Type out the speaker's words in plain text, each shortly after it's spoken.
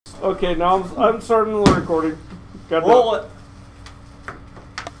Okay, now I'm starting the recording. Roll it.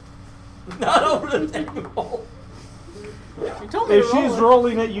 Not over the table. You told me If to roll she's it.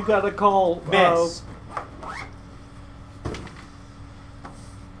 rolling it, you gotta call. Miss.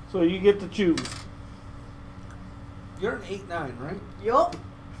 So you get to choose. You're an 8-9, right? Yup.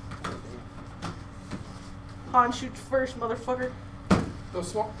 Han shoots first, motherfucker.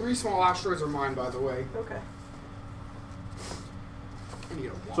 Those three small asteroids are mine, by the way. Okay. I need a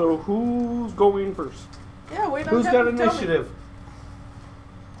water. So who's going first? Yeah, wait on Who's got Kevin to tell me. initiative?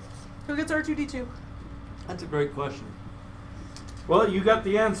 Who gets R2D2? That's a great question. Well, you got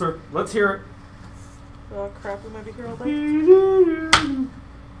the answer. Let's hear it. Oh crap, we might be here all day.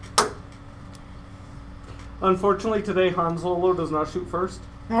 Unfortunately, today Han Solo does not shoot first.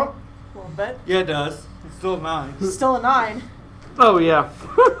 Well, bet. Yeah, it does. It's still 9. It's still a 9. Oh yeah.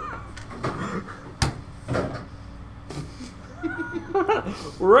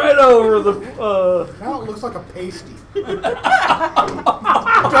 Right over the. Now it looks like a pasty. Doesn't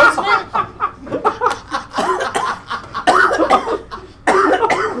it?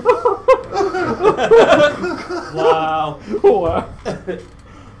 Wow. Wow.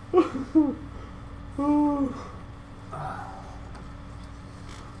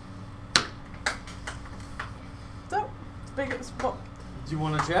 So, it's big as well, Do you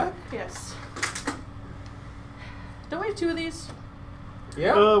want to check? yes. Don't we have 2 of these?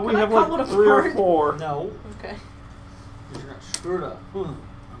 Yeah. We Can I have cut one like 3 or apart? 4. No. Okay. You're not screwed up. I've got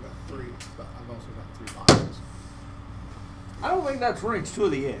 3, but I've also got 3 boxes. I don't think that's right. It's to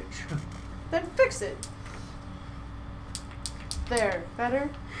the edge. Then fix it. There. Better?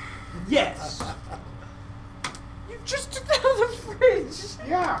 Yes. You just took that out of the fridge.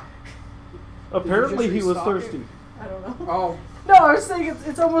 Yeah. Apparently, Did you he just was restock it? thirsty. I don't know. Oh. No, I was saying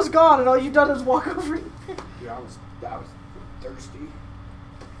it's almost gone and all you've done is walk over it. Yeah, I was thirsty.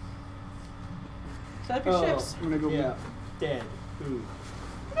 Set up your ships. I'm gonna go. Yeah. Dead. Ooh.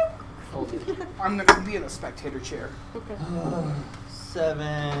 I'm gonna be in the spectator chair. Okay. 7.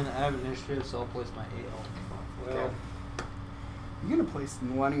 I have initiative, so I'll place my 8 on. Okay. You're gonna place the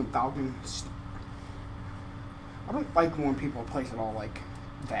Millennium Falcon. I don't like when people place it all like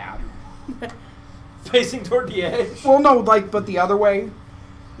that. Facing toward the edge. Well, no, like, but the other way.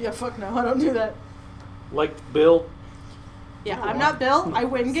 Yeah, fuck no, I don't do that. Like Bill. Yeah, No, I'm not Bill. I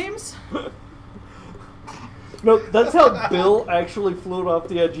win games. No, that's how Bill actually flew off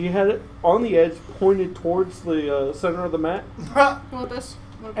the edge. He had it on the edge, pointed towards the center of the mat, You want this?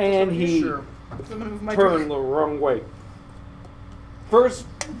 You want this and over here? he Sure. I'm gonna move my turned the wrong way. First,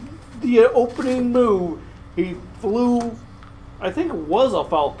 the opening move, he flew, I think it was a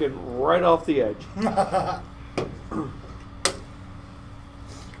falcon, right off the edge.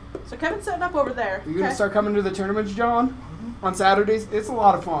 So Kevin's setting up over there. You gonna okay? start coming to the tournaments, John? On Saturdays? It's a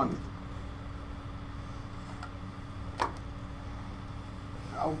lot of fun.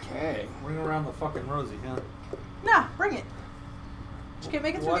 Okay. Ring around the fucking Rosie, huh? Nah, bring it. You can't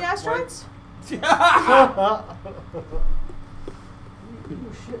make it through What- the asteroids? You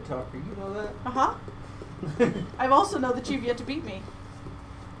shit talker, you know that? Uh-huh. I've also know that you've yet to beat me.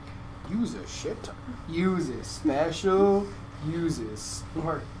 Use a shit. Use is special. Use is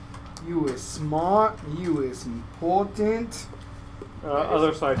smart. You is smart. You is important.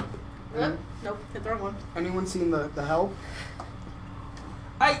 Other side. Nope, hit the wrong one. Anyone seen the help?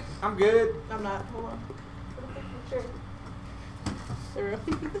 Hey, I'm good. I'm not. Hold on. There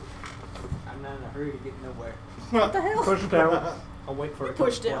we go. I'm not in a hurry to get nowhere. What the hell? Push down. I'll wait for it to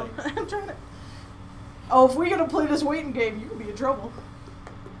Push play. down. I'm trying to. Oh, if we're gonna play this waiting game, you could be in trouble.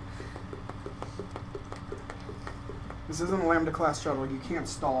 This isn't a Lambda class shuttle. You can't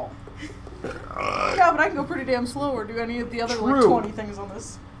stall. Yeah, but I can go pretty damn slow or do any of the other like True. 20 things on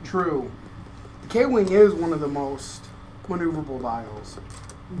this. True. The K-Wing is one of the most maneuverable dials.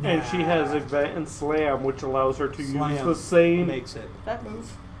 And she has Advanced Slam, which allows her to use Slam the same makes it. That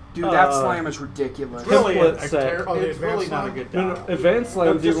move. Dude, that Uh, slam is ridiculous. Really, template a set. Oh, the it's really advanced not a one? good No, dial. Advanced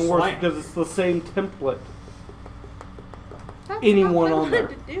Slam's Just even worse slam. because it's the same template. That's Anyone not what I on there.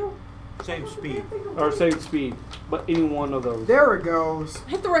 wanted to do. Same speed. Or same speed, but any one of those. There it goes.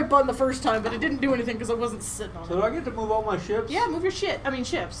 I hit the right button the first time, but it didn't do anything because I wasn't sitting on So it. do I get to move all my ships? Yeah, move your shit. I mean,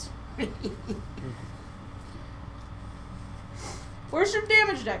 ships. Where's your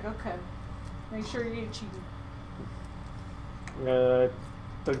damage deck? Okay. Make sure you ain't cheating. I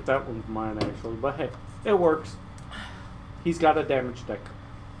think that one's mine actually, but hey, it works. He's got a damage deck.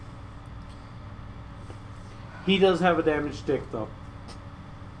 He does have a damage deck though.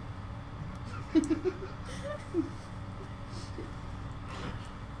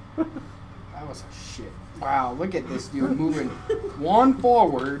 That was a shit. Wow, look at this dude moving one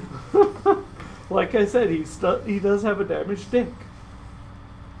forward. Like I said, he does have a damaged dick.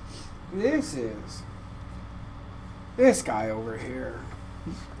 This is this guy over here.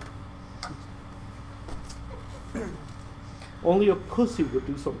 Only a pussy would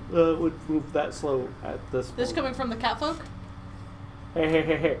do some would move that slow at this point. This coming from the catfolk?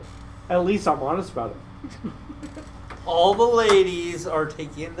 Hey. At least I'm honest about it. All the ladies are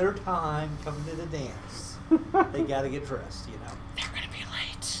taking their time coming to the dance. They gotta get dressed, you know. They're gonna be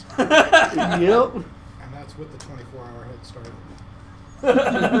late. Yep. And that's with the 24-hour head start.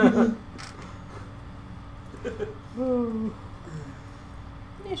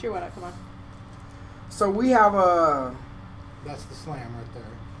 Yeah, sure, why not? Come on. So we have a. That's the slam right there.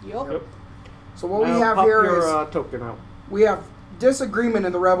 Yep. So what we Now have pop here your, is token out. we have disagreement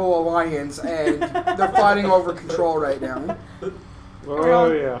in the Rebel Alliance, and they're fighting over control right now.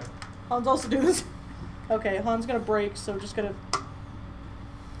 Oh yeah. Hans also do this. Okay, Hans gonna break, so just gonna.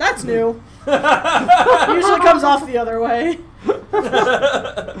 That's new. Usually comes off the other way.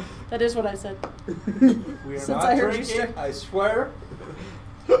 That is what I said. We are Since not I heard you drinking, start- I swear.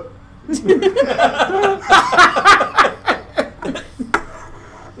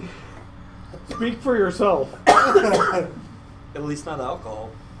 Speak for yourself. At least not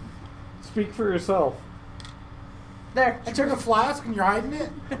alcohol. Speak for yourself. There, I You took took a flask and you're hiding it?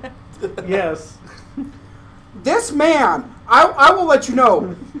 Yes. This man, I will let you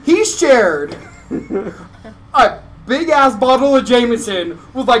know, he shared a big ass bottle of Jameson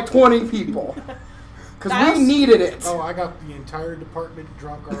with like 20 people. Because we That's- needed it. Oh, I got the entire department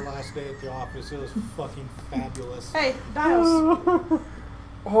drunk our last day at the office. It was fucking fabulous. Hey, Dials.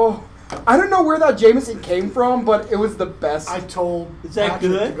 Oh, I don't know where that Jameson came from, but it was the best. I told Is that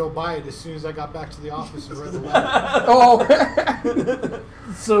Patrick good? to go buy it as soon as I got back to the office and read the letter. Oh.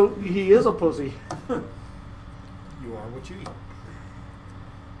 So he is a pussy. You are what you eat.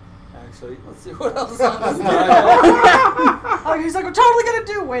 Actually, let's see what else on this dial. Oh, he's like, I'm totally gonna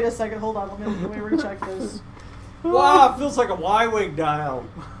do. Wait a second, hold on. Let me recheck this. Wow, it feels like a Y-wing dial.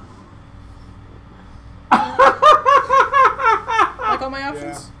 Like all my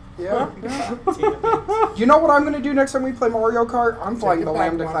options. Yeah. Damn it. You know what I'm going to do next time we play Mario Kart? I'm flying it the back,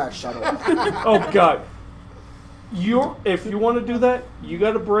 Lambda Mark. class shuttle. Oh God. If you want to do that, you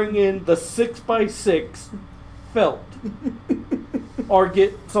got to bring in the 6x6 felt, or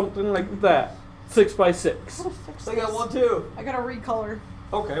get something like that, 6x6. How to fix I got this? one too. I gotta recolor.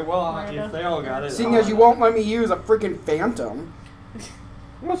 Okay, well, Miranda. if they all got it. Seeing as you won't let me use a freaking Phantom.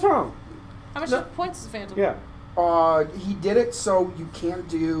 What's wrong? How much No. points is Phantom? Yeah. He did it so you can't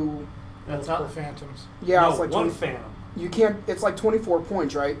do. That's Multiple not phantoms. Yeah, no, it's like one 20, phantom. you can't. It's like 24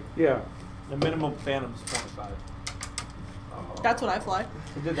 points, right? Yeah. The minimum phantom is 25. That's what I fly.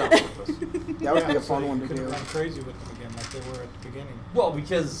 He did that on purpose. That would be a so fun you one to could have do. gone crazy with them again like they were at the beginning. Well,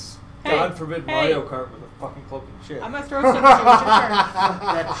 because Hey, God forbid hey. Mario Kart with a fucking cloaking shit. I'm gonna throw something. So it's your turn.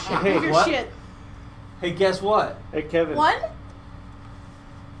 That shit. Hey, Move your what? shit. Hey, guess what? Hey, Kevin. One?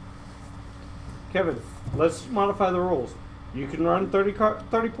 Kevin, let's modify the rules. You can run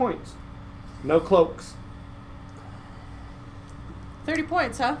 30 points. No cloaks. 30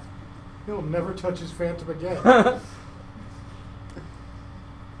 points, huh? He'll never touch his phantom again.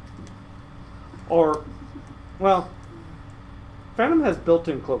 Or, well, Phantom has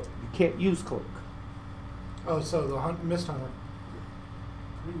built-in cloak. You can't use cloak. Oh, so the Mist Hunter.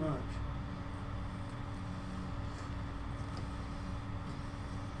 Pretty much.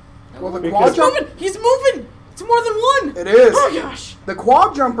 Well, the Because- quad He's jump. moving! He's moving! It's more than one! It is. Oh gosh! The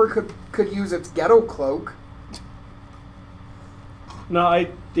quad jumper could use its ghetto cloak. No,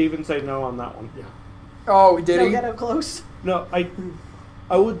 I'd even say no on that one. Yeah. Oh, did No, he? get up close. No, I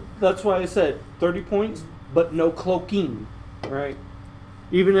would. That's why I said 30 points, but no cloaking, right?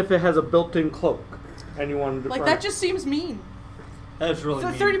 Even if it has a built-in cloak, and you wanted to Like, run that it. just seems mean. That's really For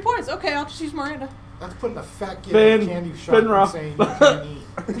mean. 30 points. Okay, I'll just use Miranda. That's putting a fat kid Finn, in a candy shop Finra. and saying you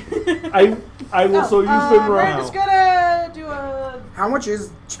can't eat. I will so use Finn Miranda's Rao. gonna do a... How much is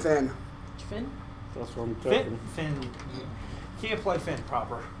Finn? Finn? That's what I'm Finn, checking. Finn, you can't play Finn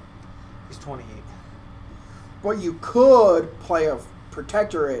proper. He's 28. But you could play a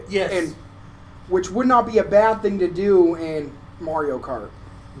protectorate. Yes. And, which would not be a bad thing to do in Mario Kart.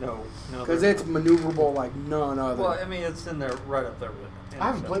 No. Because it's maneuverable like none other. Well, I mean, it's in there, right up there with I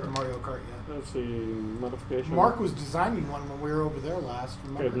haven't played the Mario Kart yet. Let's see, modification. Mark was designing one when we were over there last.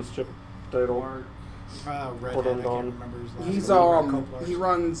 Remember? Cadence chip title. Red Hold Hat, on, I Don. can't remember his last He's name. he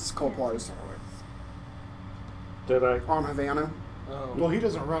runs Coplars Did I? on Havana. Oh. Well, he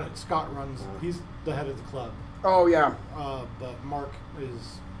doesn't run it. Scott runs. He's the head of the club. Oh yeah. But Mark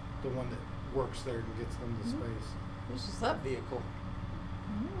is the one that works there and gets them to space. This is that vehicle.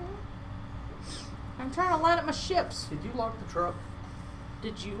 I'm trying to line up my ships. Did you lock the truck?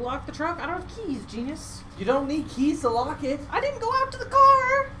 Did you lock the truck? I don't have keys, genius. You don't need keys to lock it. I didn't go out to the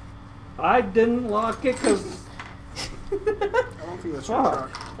car. I didn't lock it because I don't think that's your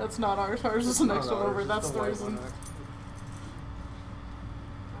Fuck. truck. That's not ours. Ours is the next one over. That's the white reason. one.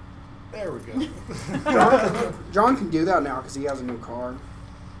 There we go. John can do that now because he has a new car.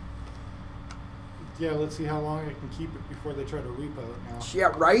 Yeah, let's see how long I can keep it before they try to repo it now.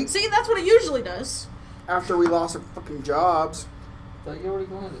 Yeah, right? See, that's what it usually does. After we lost our fucking jobs. Thought you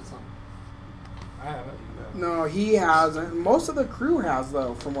already landed something. I haven't. No, he hasn't. Most of the crew has,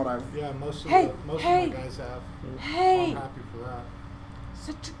 though, from what I've... Yeah, most of Hey, the most hey. of my guys have. So Hey, I'm happy for that.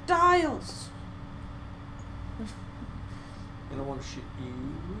 set your dials. I don't want to shoot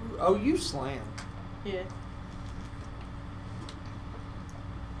you. Oh, you slammed. Yeah.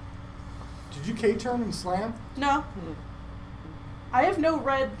 Did you K-turn and slam? No. I have no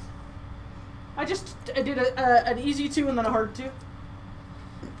red. I did an easy 2 and then a hard 2.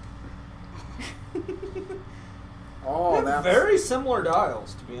 Oh, that's... Very similar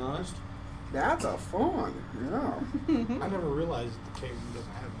dials, to be honest. That's a fun. Yeah. I never realized the K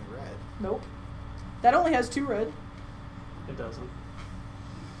doesn't have any red. Nope. That only has 2 red. it doesn't.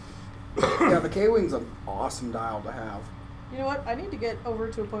 Yeah, the K-Wing's an awesome dial to have. You know what? I need to get over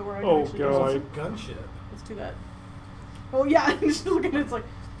to a point where I can Oh, actually God. It's a gunship. Let's do that. Oh yeah, I'm just looking at it, it's like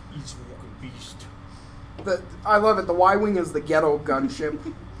He's a walking beast. I love it. The Y-Wing is the ghetto gunship.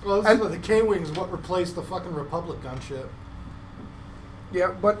 Well, And- the K-Wing's what replaced the fucking Republic gunship.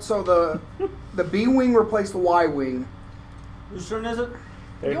 Yeah, but so the B-Wing replaced the Y-Wing. Whose turn is it?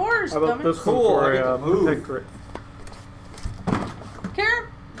 Hey, Yours, how about dummy. this Cool, one I for get to a move. protectorate? Karen,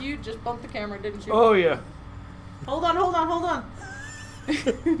 you just bumped the camera, didn't you? Oh yeah. Hold on.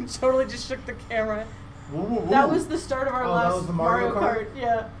 Totally just shook the camera. Woo, woo, woo. That was the start of our Oh, that last was the Mario Kart?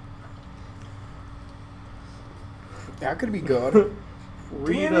 Yeah. That could be good.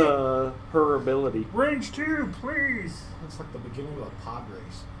 Read Damn her ability. Range 2, please. It's like the beginning of a pod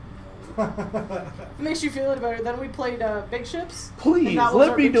race. It makes you feel any better. Then we played Big Ships. Please and that was let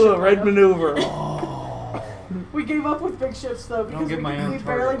our me big do a ship red lineup. maneuver. Oh. We gave up with Big Ships though because get my own we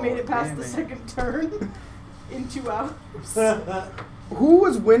barely target made it past ball. the Damn second turn in 2 hours. Who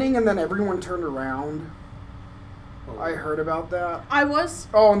was winning and then everyone turned around? I heard about that. I was.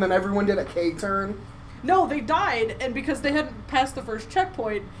 Oh, and then everyone did a K-turn? No, they died, and because they hadn't passed the first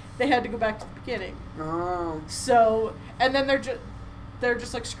checkpoint, they had to go back to the beginning. Oh. So, and then they're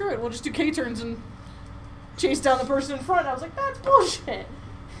just like, screw it, we'll just do K-turns and chase down the person in front. I was like, that's bullshit.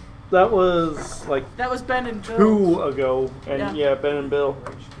 That was like That was Ben and Bill. 2 ago, and Yeah. yeah, Ben and Bill.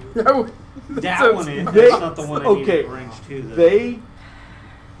 No. That So one is. they- That's not the one I okay, needed range 2. Though. They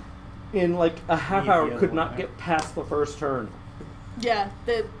in like a half Yeah, hour the could other not one, get past the first turn. Yeah,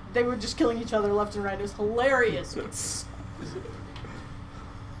 they were just killing each other left and right. It was hilarious. Did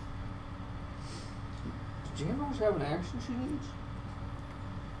Jammers have an action she needs?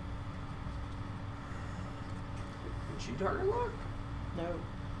 Did she target lock? No.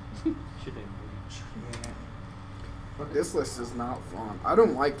 She didn't reach. Yeah. This list is not fun. I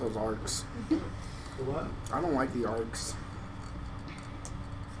don't like those arcs. The what? I don't like the arcs.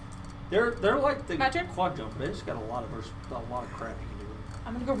 They're like the Magic? quad jump. They just got a lot of crap you can do.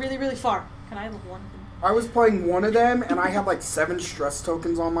 I'm gonna go really, really far. Can I have one? I was playing one of them, and I had like 7 stress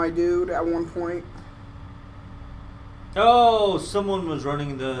tokens on my dude at one point. Oh, someone was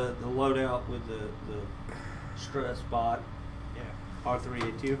running the loadout with the stress bot. Yeah,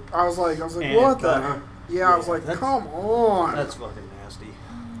 R382. I was like, And what the? cover. Yeah, I was Yeah, like, that's- come on. That's fucking nasty.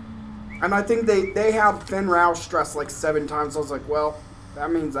 And I think they have Finn Rao stressed like 7 times. I was like, well, that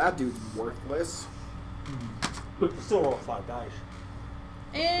means that dude's worthless. But still roll 5 dice.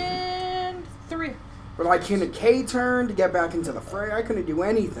 And 3. But I can a K turn to get back into the fray. I couldn't do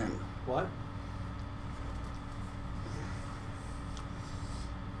anything. What?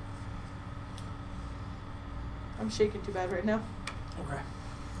 I'm shaking too bad right now. Okay.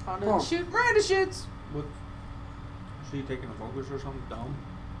 On to Oh. shoot. Miranda shoots. What? Is she taking a focus or something dumb?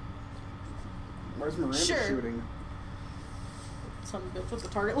 Where's Miranda Sure. shooting? Some bitch with the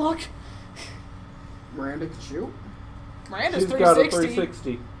target lock. Miranda can shoot? Miranda's She's got a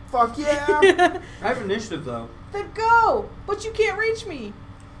 360. 360. Fuck yeah! I have initiative though. Then go! But you can't reach me.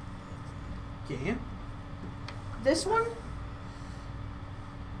 Can? This one?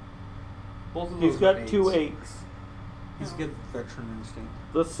 Both of those He's are got 2 8s. 8s. He's got veteran instinct.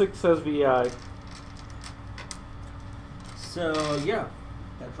 The 6 has VI. So yeah,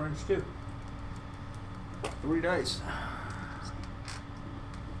 that's range 2. 3 dice.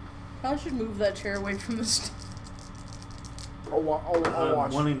 I should move that chair away from the I'll I'm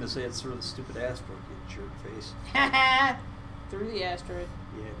watch. wanting to say it's through the stupid asteroid, you jerk face. through the asteroid.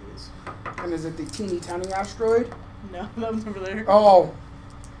 Yeah, it is. And is it the teeny tiny asteroid? No, that was over there. Oh.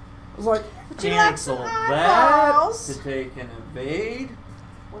 I was like, Would you like Cancel some that eyeballs? to take an evade.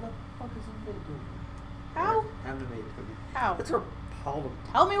 What the fuck is an evade doing? How? Have an evade token. How? It's her pilot.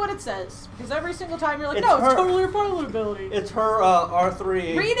 Tell me what it says. Because every single time you're like, It's no, it's her. totally your pilot ability. It's her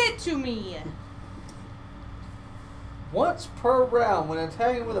R3. Read it to me. Once per round, when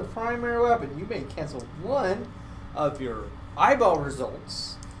attacking with a primary weapon, you may cancel one of your eyeball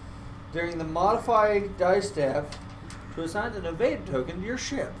results during the modified dice step to assign an evade token to your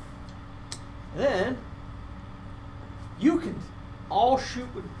ship. Then you can all shoot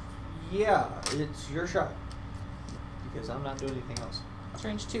with. Yeah, it's your shot because I'm not doing anything else. It's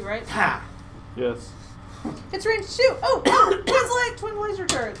range 2, right? Ha! Yes. It's range 2. Oh, twin laser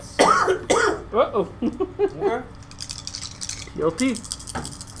turrets. Uh-oh. Okay. Guilty.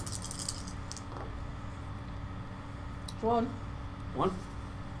 One. One.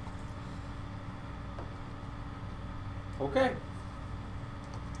 Okay.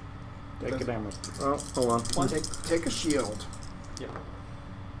 Take a damage. Oh, hold on. One. take a shield. Yeah.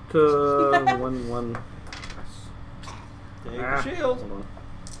 To 1. Take Ah, a shield. Hold on.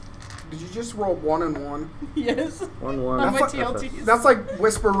 Did you just roll 1 and 1? Yes. 1. On my That's TLTs. That's like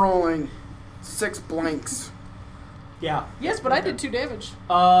Whisper rolling 6 blanks. Yeah. Yes, but I did 2 damage.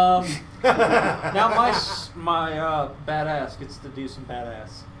 Now my badass gets to do some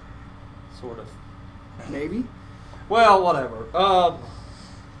badass, sort of. Maybe? Well, whatever.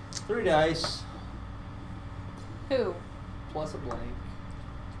 3 dice Who? plus a blank.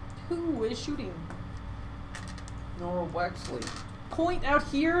 Who is shooting? Nora Wexley. Point out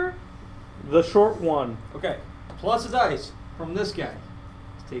here. The short one. Okay. Plus a dice from this guy.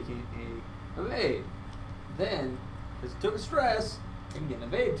 He's taking a evade. Then, because it took a stress, I can get an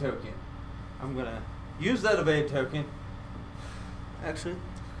evade token. I'm gonna use that evade token. Actually,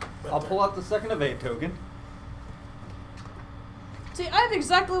 I'll pull out the second evade token. See, I have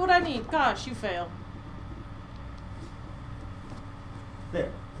exactly what I need. Gosh, you fail.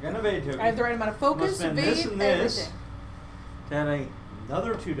 There. I got an evade token. I have the right amount of focus, spend evade, this and this. everything. Then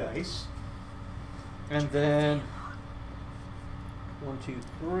another 2 dice. And then 1, 2,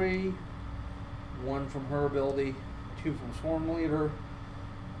 3. 1 from her ability, 2 from Swarm Leader,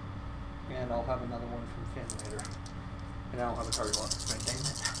 and I'll have another 1 from Fin Leader. And I don't have a target lock. Dang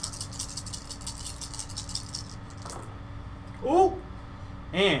it. Ooh!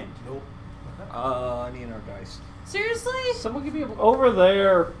 And Nope. I need another dice. Seriously? Someone give me a blank. Over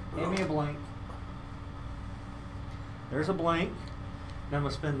there. Give me a blank. There's a blank. Now I'm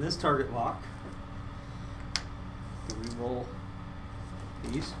gonna spend this target lock to reroll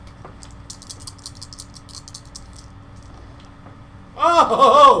these.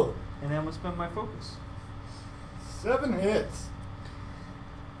 Oh! And then I'm gonna spend my focus. 7 hits.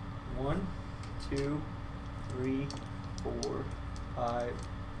 1, 2, 3, 4, 5.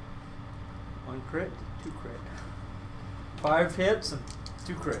 1 crit, 2 crit. 5 hits and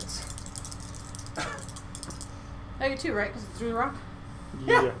 2 crits. I get 2, right? Because it's through the rock?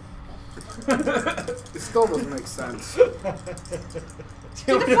 Yeah. It still doesn't make sense. See,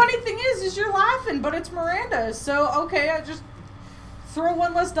 the funny thing is you're laughing, but it's Miranda. So, okay, I just throw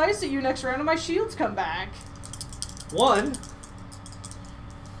 1 less dice at you next round and my shields come back. 1.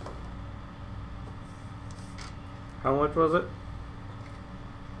 How much was it?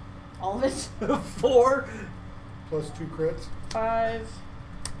 All of it. 4. Plus 2 crits. 5.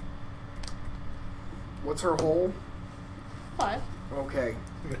 What's her hole? 5. Okay.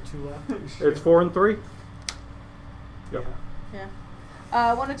 We got 2 left. It's 4 and 3. Yep.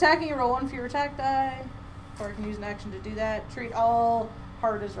 Yeah. When attacking, you roll 1 for your attack die. Or you can use an action to do that. Treat all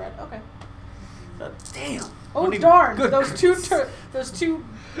hard as red. Okay. Damn. Oh, Only darn. good Those crits. those 2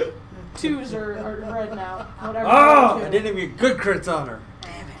 twos are red now. Whatever. Oh, you I do. didn't even get good crits on her.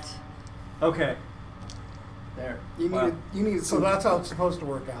 Damn it. Okay. There. You needed So some. that's how it's supposed to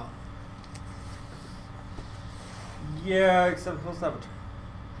work out. Yeah, except I'm supposed to have a turn.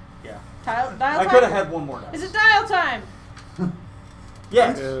 Yeah. Dial I time? could have had 1 more dice. Is it dial time?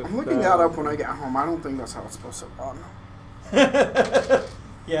 Yes. I'm looking that up when I get home. I don't think that's how it's supposed to run.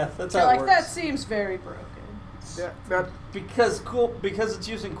 Yeah, that's You're how it like, works. that seems very broken. That Because it's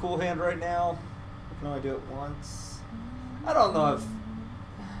using Cool Hand right now, I can only do it once. I don't know if.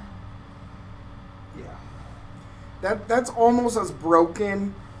 Yeah. that's almost as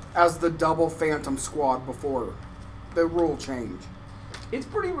broken as the double Phantom Squad before the rule change. It's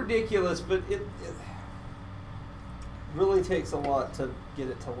pretty ridiculous, but really takes a lot to get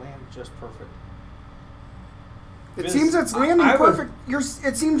it to land just perfect. It Because seems it's landing I would- perfect.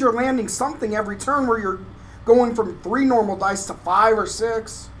 It seems you're landing something every turn where you're going from 3 normal dice to 5 or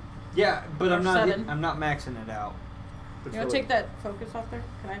 6. Yeah, but Or I'm not. 7. I'm not maxing it out. You want to take that focus off there?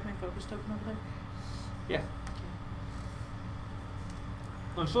 Can I have my focus token over there? Yeah.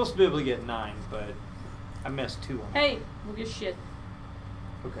 I'm supposed to be able to get 9, but I missed 2 on it. Hey, look at shit.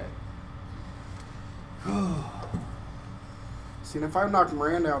 Okay. See, and if I knocked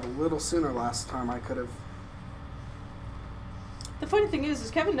Miranda out a little sooner last time, I could have. The funny thing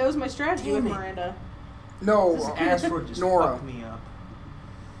is Kevin knows my strategy Damn with it. Miranda. No, This asteroid just Nora. fucked me up.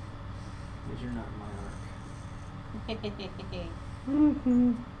 Because you're not in my arc.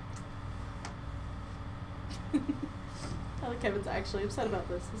 I like Kevin's actually upset about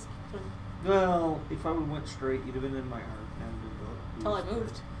this. This is funny. Well, if I would have went straight, you'd have been in my arc. Until I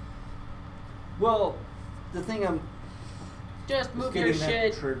moved. Well, the thing I'm Just is move your getting that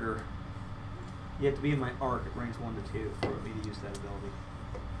shit. trigger. You have to be in my arc at range 1 to 2 for me to use that ability.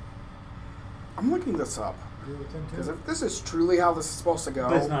 I'm looking this up. Agree with him, too? Because if this is truly how this is supposed to go,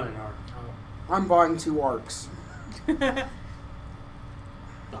 But it's not an arc. Oh. I'm buying 2 arcs. The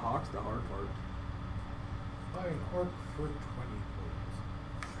Hawk's the hard part. Buy an orc for 20,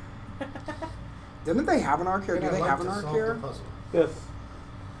 please. Didn't they have an arc here? And Do I'd they like have an to arc solve here? the puzzle. Yes.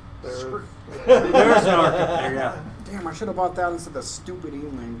 There Screw- is. There's an arc up there, yeah. Damn, I should have bought that instead of the stupid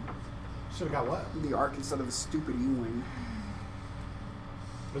E-Wing. Should have got what? The arc instead of the stupid E-Wing.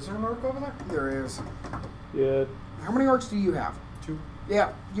 Was there an orc over there? There is. Yeah. How many arcs do you have? 2.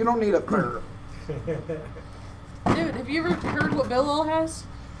 Yeah, you don't need a third. Dude, have you ever heard what Bill all has?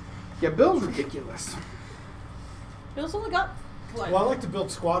 Yeah, Bill's ridiculous. Bill's only got what? Well, I like to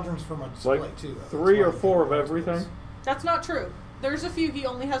build squadrons for my display, Like too. That's 3 why or I 4 of build everything. arcs. That's not true. There's a few he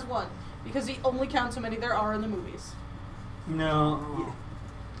only has 1 because he only counts how many there are in the movies. No.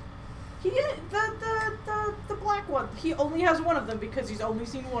 The black one. He only has 1 of them because he's only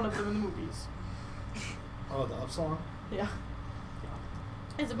seen 1 of them in the movies. Oh, the Upsilon? Yeah.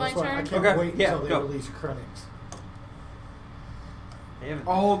 Is it my That's why I turn? can't Okay, wait yeah, until they go. release Krennics. They haven't.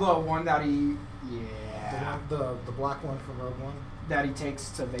 Oh, the one that he... The, Yeah. one, the black one from Rogue One. That he takes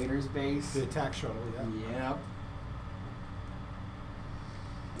to Vader's base. The attack shuttle, yeah. Yep.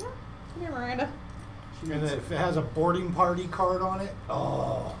 Come here, Miranda. She And needs- then if it has a boarding party card on it,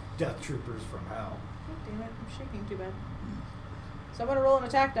 oh, Death Troopers from hell. Oh, damn it. I'm shaking too bad. So I'm going to roll an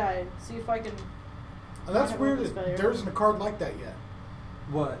attack die. See if I can... And that's I have weird all this that failure. there isn't a card like that yet.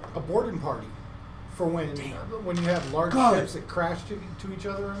 What? A boarding party. For when you have large God. ships that crash to each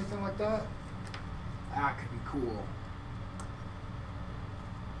other or anything like that. That could be cool.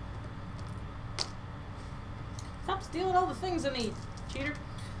 Stop stealing all the things I need, cheater.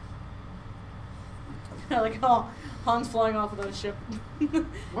 Like, oh, Han's flying off without a ship.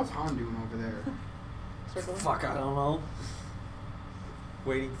 What's Han doing over there? Circling. Fuck, I don't know.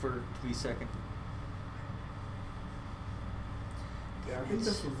 Waiting for it to be second. Yeah, I think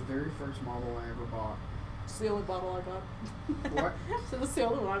this was the very first model I ever bought. It's the only bottle I got. What? So this is the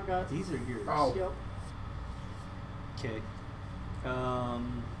only one I've got. These are yours. Oh. Yep. Okay.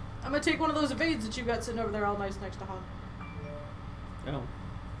 I'm gonna take one of those evades that you got sitting over there all nice next to Han. Oh.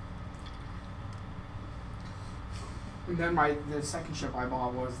 And then the second ship I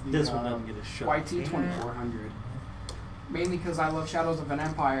bought was the This one doesn't get a shot. YT 2400. Mainly because I love Shadows of an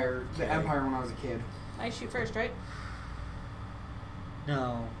Empire, the Okay. Empire when I was a kid. I shoot first, right?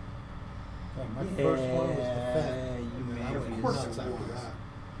 No. Oh, my first one was the Fed. You And then may I have went used nuts it after once. that.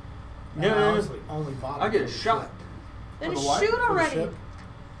 No, And I no, no. honestly only bought it I get for a the shot. ship. Then For the what? shoot For the already. ship.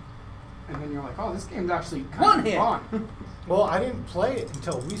 And then you're like, oh, this game's actually kind One of hit. fun. Well, I didn't play it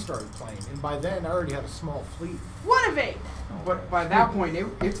until we started playing, and by then I already had a small fleet. One evade. But by that point,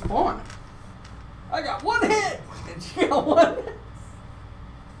 it's fun. I got 1 hit! And she got 1 hit.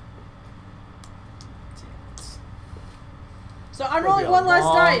 So I'm rolling one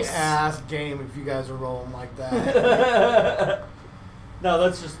last dice. Ass game if you guys are rolling like that. No,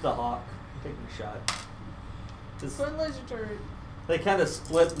 that's just the Hawk taking a shot. Just- Twin laser turret. they kind of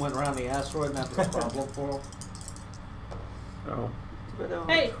split and went around the asteroid, and that was a problem for them. Oh. But,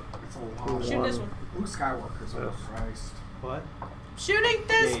 Hey, It's a lot. shoot this one. Luke Skywalker's Yes. Christ. What? Shooting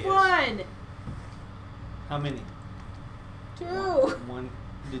this Yes. one. How many? 2. 1.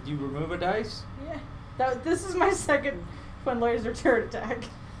 Did you remove a dice? Yeah. This is my second twin laser turret attack.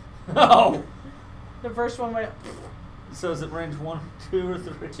 Oh! The first one went So is it range 1, 2, or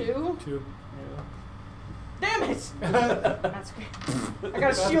 3? 2. 2. Damn it! That's great. I got a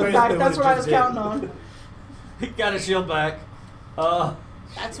That's shield basically back. what That's it what I just was did. counting on. He got a shield back.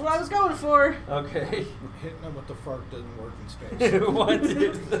 That's what I was going for. Okay. Hitting them with the fart doesn't work in space. What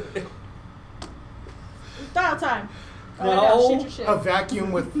is Dial time. Oh, No. I know, shoot your shit. A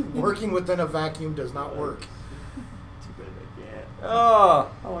vacuum with working within a vacuum does not work. Too bad I can't.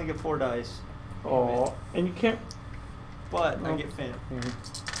 Oh, I only get 4 dice. Oh, and you can't. But I Oh. get Finn. Aren't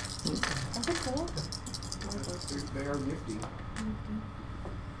they cool? They are nifty.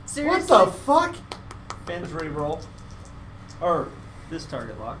 Seriously? What the fuck? Finn's reroll. Or this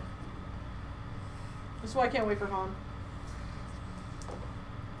target lock. This is why I can't wait for Han.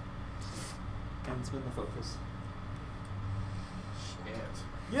 Finn's been the focus. Shit.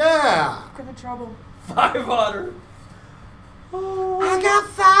 Yeah! I'm in trouble. 5 otter. I got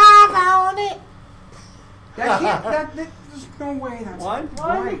 5 on it. That can't. There's no way that's One?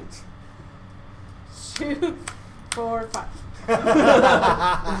 right. 2, 4, 5.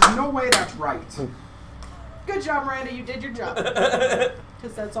 There's no way that's right. Good job, Miranda. You did your job.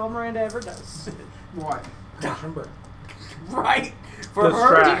 Because that's all Miranda ever does. What? Remember. Right. For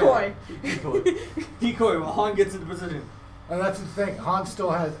Distract. her. Decoy. Decoy while Han gets into position. And that's the thing. Han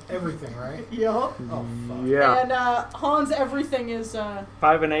still has everything, right? Yup. Oh, fuck. Yeah. And Han's everything is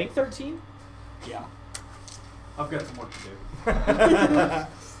 5 and 8. 13. Yeah. I've got some work to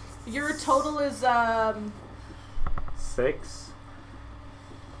do. Your total is 6.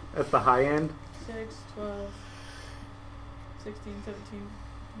 At the high end. 6, 12, 16, 17,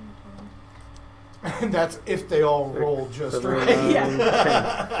 20. And that's if they all roll just 7, right. 9,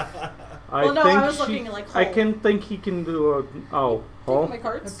 Yeah. 10. Well, no, I was looking at, like, I whole. can think he can do a. Oh, Take my oh.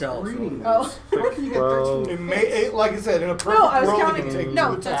 cards. Tell us Reading Oh. those. How can you get 13? It may, like I said, in a perfect No, I was world, counting. it can take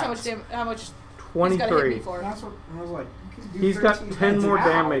No, two that's how much attacks. how much he's got to hit me 23. for. That's what I was like. You can do He's got 13 10 hits more now.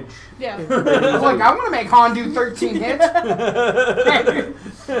 damage. Yeah. I was like, I want to make Han do 13 hits.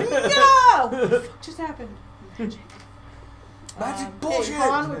 No! What the fuck just happened? Magic. Magic bullshit. Hey,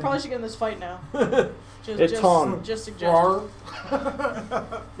 Han, we probably should get in this fight now. It's Han. Just suggestion.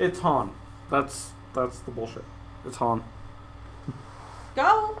 It's Han. That's the bullshit. It's Han.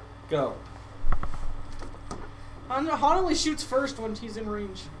 Go! Go. Han only shoots first when he's in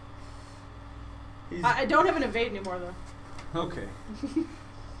range. He's, I don't have an evade anymore, though. okay.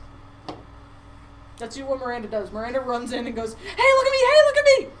 That's what Miranda does. Miranda runs in and goes, "Hey, look at me! Hey, look at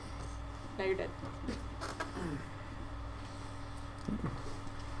me!" Now you're dead.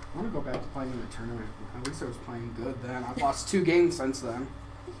 I want to go back to playing in the tournament. At least I was playing good then. I've lost 2 games since then.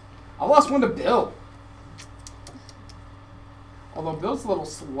 I lost one to Bill. Although Bill's little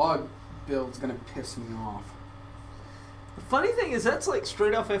slug build's gonna piss me off. The funny thing is that's like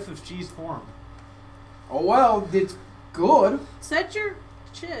straight off FFG's form. Oh well, it's good. Set your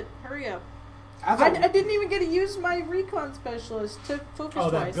shit. Hurry up. As I a- didn't even get to use my recon specialist to focus Oh,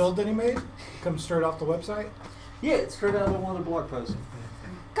 that twice. build that he made comes straight off the website? Yeah, it's straight out of one of the blog posts.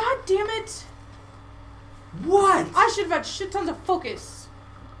 God damn it! What? I should have had shit tons of focus.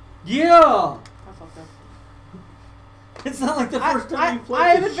 Yeah! I fucked up. It's not like the first time you played I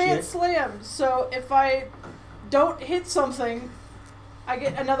have this advanced shit. slam, so if I don't hit something, I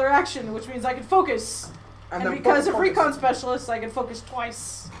get another action, which means I can focus. And then because of focus. recon specialist, I can focus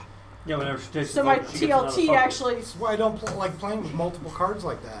twice. Yeah, whenever she takes So the my focus, she gets another TLT focus. actually. That's why I don't like playing with multiple cards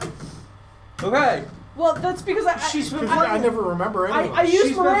like that. Okay. Well, that's because She's been Because I never remember any of I them. used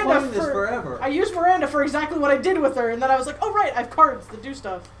She's been Miranda playing this for forever. I used Miranda for exactly what I did with her, and then I was like, oh right, I have cards that do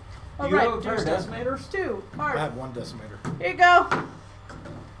stuff. Oh You right, have a pair do of stuff. decimators? 2 I cards. had 1 decimator. Here you go.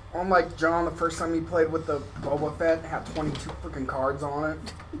 Unlike John, the first time he played with the Boba Fett, it had 22 freaking cards on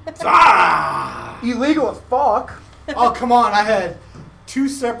it. Ah! Illegal as fuck. Oh, come on. I had 2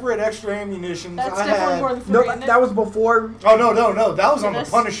 separate extra ammunitions. That's I definitely had... more than 3, No, isn't it? that was before. Oh, no. That was on the This?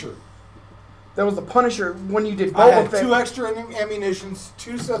 Punisher. That was the Punisher when you did I Boba had Fett. 2 extra ammunitions,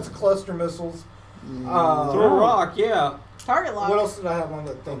 2 sets of cluster missiles. Throw a rock, yeah. Target lock. What else did I have on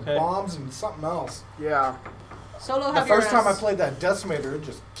that thing? Okay. Bombs and something else. Yeah. Solo The have your first time I ass. played that Decimator, it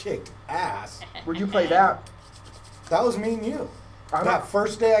just kicked ass. Where'd you play that? That was me and you. I That don't,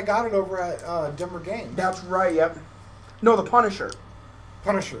 first day I got it over at Denver Games. that's right, yep. No, the Punisher.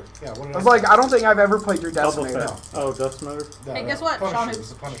 Punisher. Yeah, what did I was like, I don't think I've ever played your Double Decimator. fat. Oh, Decimator? No, Hey, no, guess what? Punisher. Sean It was hits.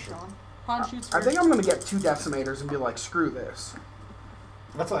 the Punisher. Han shoots I first. think I'm gonna get 2 Decimators and be like, screw this.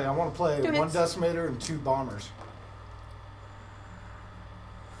 That's like, I want to play 2 1 hits. Decimator and 2 Bombers.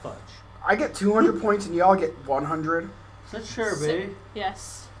 Fudge. I get 200 points and y'all get 100. Is that sure, baby?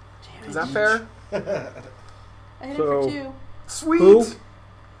 Yes. Is that fair? I hit So- him for 2. Sweet. Who?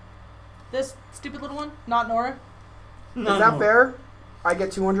 This stupid little one, not Nora. Is that fair? I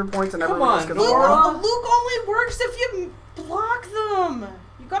get 200 points and Come everyone else on, gets Nora. 1. Luke only works if you block them.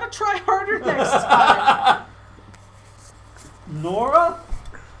 You gotta try harder next time. Nora?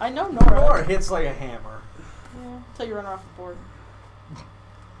 know Nora. Nora hits like a hammer. Yeah, until you run her off the board.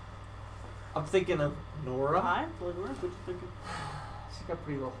 I'm thinking of Nora. Hi, Blue. What you thinking? She's got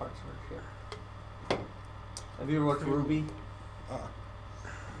pretty little hearts in her chair. Have you ever watched Ruby?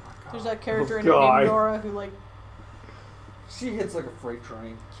 There's that character in it God. named Nora who, like, She hits like a freight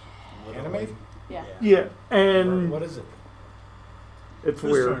train. Anime? yeah. Yeah, and What is it? it's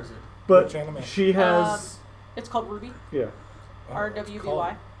Whose weird. turn is it? But Which anime? she has, It's called Ruby. yeah. Oh, RWBY. it's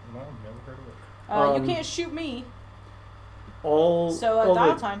called- No, never heard of it. You can't shoot me. All, So, all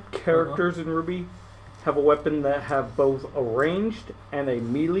dial the time. characters in Ruby have a weapon that have both a ranged and a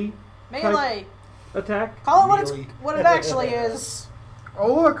melee Melee. attack. Call it what, Melee. what it actually is.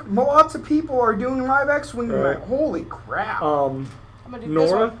 Oh look, lots of people are doing live X-Wing Right. tonight. Holy crap. I'm gonna do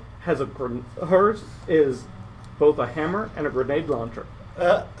this Nora one. has a hers is both a hammer and a grenade launcher.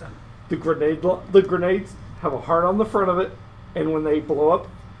 The grenades have a heart on the front of it, and when they blow up,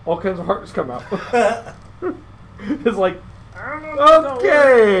 all kinds of hearts come out. It's like,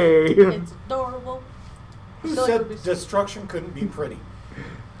 okay. It's adorable. Who Silly said Rubies. destruction couldn't be pretty?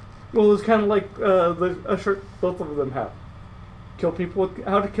 Well, it's kind of like a shirt both of them have. Kill people with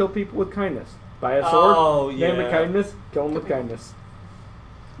how to kill people with kindness. Buy a sword, Oh, name it yeah. kindness, kill them with kindness.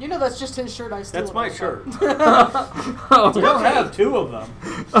 You know that's just his shirt. I steal. That's it my all shirt. the time. You don't have two of them.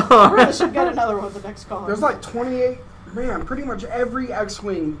 I really should get another one the next call. There's like 28, man, pretty much every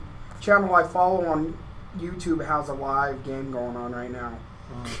X-Wing channel I follow on YouTube has a live game going on right now.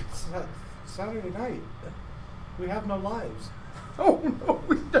 It's Saturday night. We have no lives. Oh, no,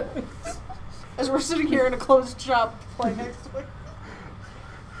 we don't. As we're sitting here in a closed shop playing next week.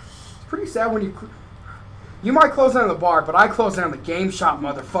 It's pretty sad when you might close down the bar, but I close down the game shop,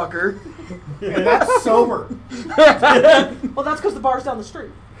 motherfucker. And that's sober. Well, that's because the bar's down the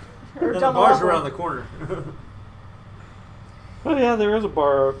street. Or And the down bar's the around the corner. Oh yeah, there is a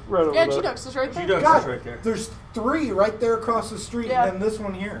bar right over Yeah, there. G-Ducks is right there. G-Ducks. God, is right there. There's 3 right there across the street, Yeah. and then this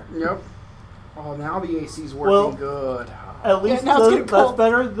one here. Yep. Oh, now the AC's working Well, good. At least now it's getting that's cold.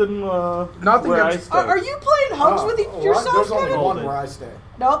 better than Nothing where I gets- stay. Are you playing hugs with Oh, yourself, There's only Kevin? one where I stay.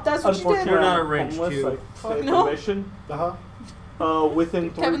 Nope, that's what you did. You're not a I'm range homeless, two. I stay at No. the mission. Uh-huh. Within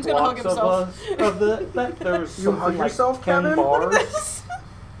 3 Kevin's gonna hug blocks of that there's You something hug like yourself, 10 Kevin? bars.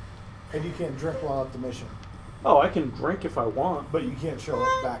 And you can't drink while at the mission. Oh, I can drink if I want. But you can't show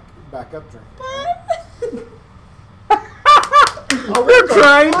up back up drinking. We're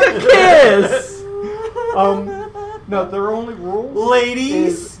trying to kiss. No, their only rule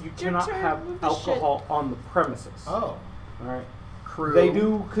Ladies! is you Your cannot turn, have move the alcohol on the premises. Oh. All right. Crew. They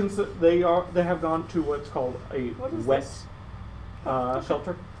do. They have gone to what's called a What is wet this?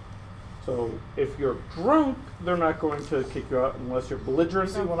 shelter. So if you're drunk, they're not going to kick you out unless you're belligerent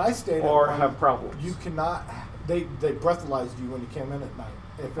See, when I stayed or at one, have problems. you cannot. They breathalyzed you when you came in at night.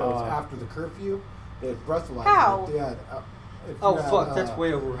 If it was Uh, after the curfew, they breathalyzed How? you. They had, if you Oh, had, fuck, that's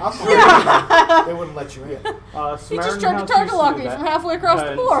way over. alcohol, they wouldn't let you in. He just Samaritan tried to House target used lock do me that, from halfway across the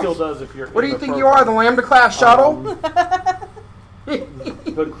and board. Still does if you're. What do in you the think you are, the program. Lambda class shuttle?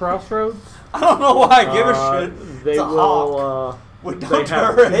 The Crossroads. I don't know why I give a shit. They It's a will. hawk. With They no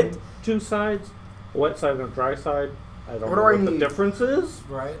have turret. two sides, a wet side and a dry side. I don't What know do I what the need? difference is.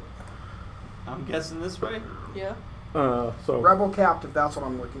 Right? I'm guessing this way. Yeah. So Rebel captive, that's what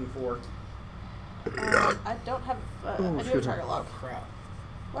I'm looking for. I don't have. I do have shoot. target lock. Crap.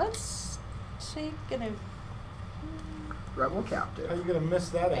 Let's take an. Rebel How captive. you gonna miss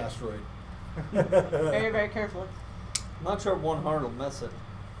that asteroid? Very, very carefully. I'm not sure one heart will mess it.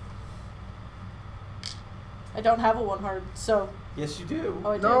 I don't have a 1 heart, so. Yes, you do.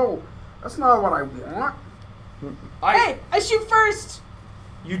 Oh, I do. No, that's not what I want. Hey, I shoot first!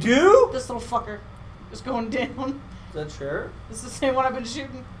 You do? This little fucker is going down. Is that sure? This is the same one I've been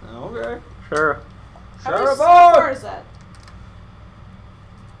shooting. Okay. sure. How far is that?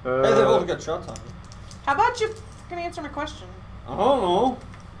 Hey, they've only got shots on me. How about you fucking answer my question? I don't know.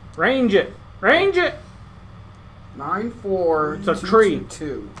 Range it. Range it. 9-4. It's a tree.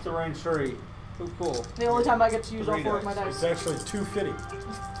 2. It's a range 3. Ooh, cool. The only time I get to use all Three 4 of my dice. dice. It's actually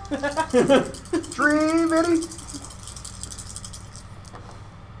 250. Tree, Vinny.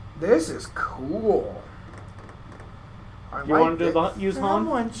 This is cool. I You like want to do it. the use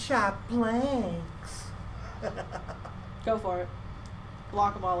Han? shot blanks. Go for it.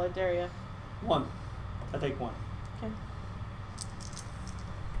 Block them all, I dare you. 1. I take 1. Okay.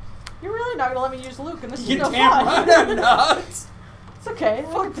 You're really not gonna let me use Luke, and this You is no damn fun. right I'm not. It's okay.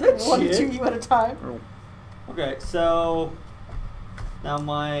 Fuck that 1 to 2 shit. you at a time. Okay, so now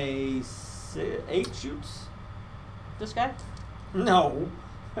my 8 shoots. This guy? No,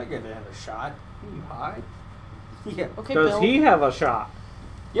 I get another shot. You high? Yeah. Okay, Does Bill. he have a shot?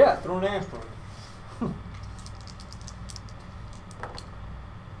 Yeah, throw an asteroid.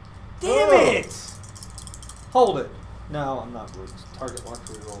 Damn it! Hold it. No, I'm not going to target lock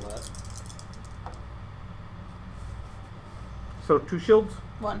to reroll that. So 2 shields?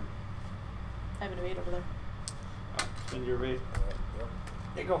 1. I have an evade over there. Spend your evade.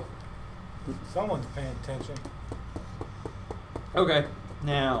 There you go. Someone's paying attention. Okay.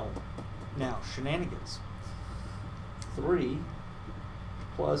 Now, shenanigans. 3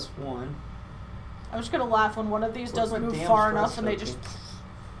 plus 1. I'm just gonna laugh when one of these Where's doesn't my move damn far stress enough and they token? just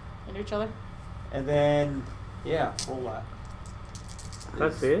into each other. And then, yeah, roll that.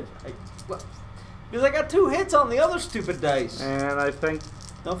 That's it? Because I got 2 hits on the other stupid dice. And I think...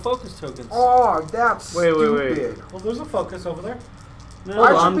 No focus tokens. Oh, that's Wait. stupid. Well, there's a focus over there. No, I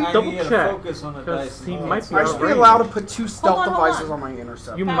should I'm be- I double need to check, focus on the 'cause dice. he and might hits. be I out should of be range. allowed to put 2 stealth hold devices on. on my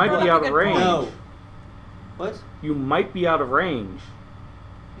intercept. You Pat, might brought be up out a of good range. point. No. What? You might be out of range.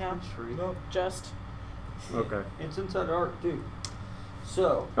 Yeah, Tree. Nope. just. Okay. It's inside the arc too.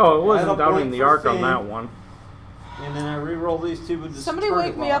 So. Oh, it add wasn't a down point in the for arc on Finn, that one. And then I re-roll these 2 with this. Somebody target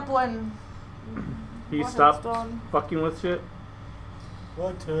wake me lock. up when. He Warhead's stopped done. fucking with shit.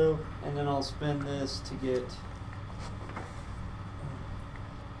 1, 2. And then I'll spend this to get.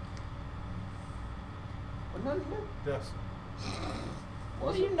 Wasn't that a hit? Yes.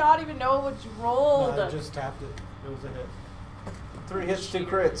 Was Do you it? not even know what you rolled? No, I just tapped it. It was a hit. 3 hits, 2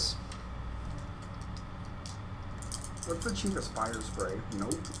 crits. What's the cheapest fire spray?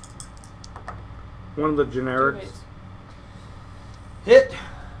 Nope. One of the Two generics. evades. Hit.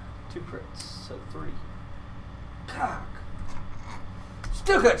 2 crits. So 3. Cock.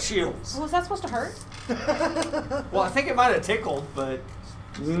 Still got shields. Was that supposed to hurt? Well, I think it might have tickled, but.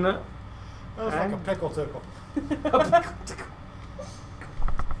 No. That was like a pickle tickle.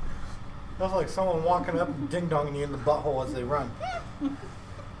 That was like someone walking up and ding-donging you in the butthole as they run.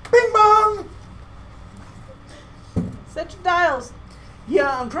 Bing bong! Set your dials.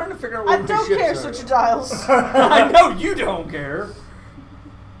 Yeah, I'm trying to figure out I what don't care, set your dials. I know you don't care.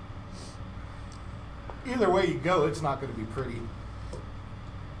 Either way you go, it's not going to be pretty.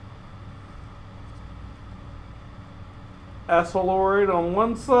 Asshole on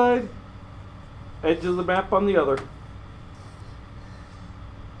one side, edge of the map on the other.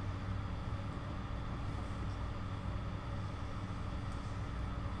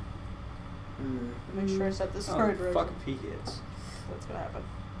 Make sure I set this Oh, right direction. fuck if he hits. What's gonna happen?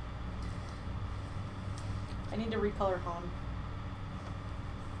 I need to recolor Han.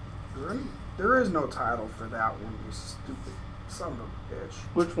 There is no title for that one, you stupid son of a bitch.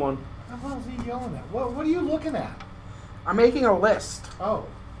 Which one? What the hell is he yelling at? What are you looking at? I'm making a list. Oh.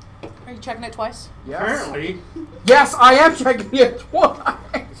 Are you checking it twice? Yes. Apparently. Yes, I am checking it twice.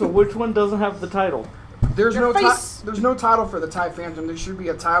 So which one doesn't have the title? There's Your no face. there's no title for the TIE Phantom. There should be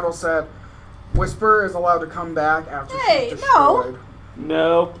a title said Whisper is allowed to come back after Hey, she's no. destroyed.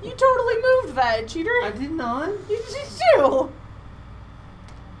 No. You totally moved that, cheater. I did not. You just do.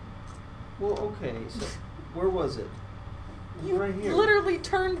 Well, okay, so where was it? You right here. literally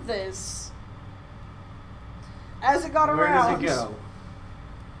turned this as it got Where around. does it go?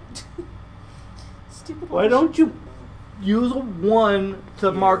 Stupid. Why little don't you use one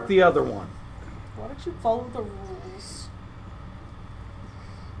to mark the other one? Why don't you follow the rules?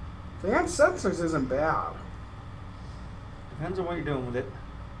 Advanced sensors isn't bad. Depends on what you're doing with it.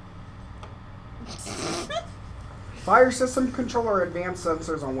 Fire system controller advanced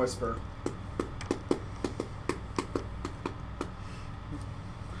sensors on Whisper.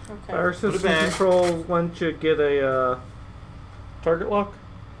 Okay. Fire Put it system back. controls once you get a target lock,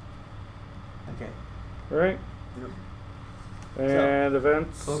 Okay. right? And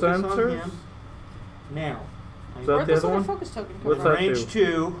event Focus on sensors. him. Now. Is that Where'd the this other other one? focus token come What's from? that Range do?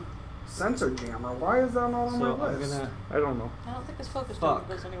 2. Sensor jammer. Why is that not on So my I'm list? gonna. I don't know. I don't think this focus Fuck.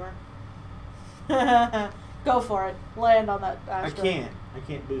 token goes anywhere. Go for it. Land on that I asteroid.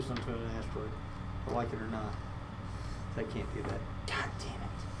 can't boost onto an asteroid. I like it or not. I can't do that. God damn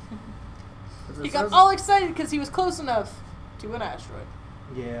it. 'Cause He it got says- all excited because he was close enough to an asteroid.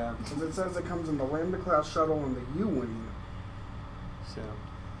 Yeah. 'cause it says it comes in the Lambda class shuttle and the U-wing. So.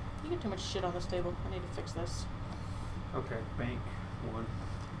 You get too much shit on this table. I need to fix this. Okay. Bank 1.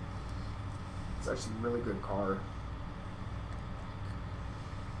 It's actually a really good car.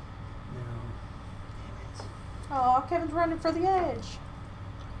 No. Oh, Kevin's running for the edge.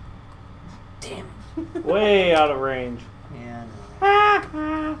 Damn it. Way out of range. Yeah,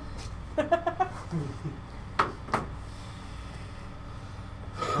 no.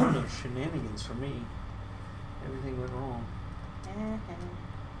 Oh no, shenanigans for me. Everything went wrong.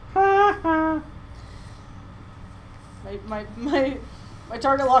 my My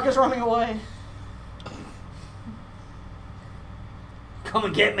target lock is running away. Come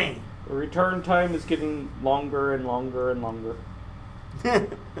and get me. The return time is getting longer and longer and longer. Yes,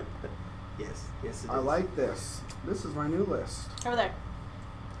 yes it is. I like this. This is my new list. Over there.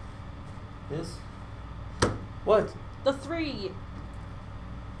 This? What? The 3.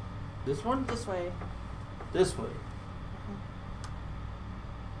 This one? This way. This way.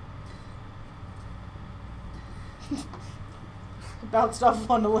 Bounced off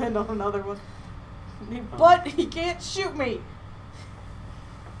one to land on another one. But he can't shoot me.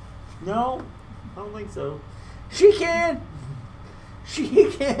 No, I don't think so. She can! She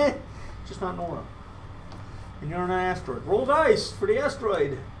can! Just not Nora. And you're on an asteroid. Roll dice for the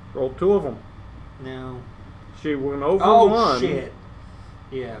asteroid. Roll 2 of them. No. She went over Oh, one. shit.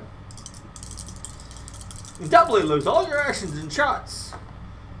 Yeah. You doubly lose all your actions and shots.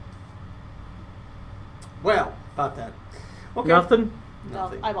 Well, about that. Okay. Nothing?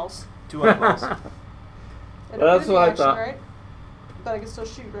 Nothing. No, eyeballs. 2 eyeballs. I don't That's get any what I action, thought. Right? But I can still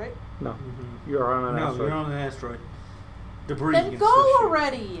shoot, right? No. Mhm. You're on an No, asteroid. you're on an asteroid. Debris. Then you can go still shoot.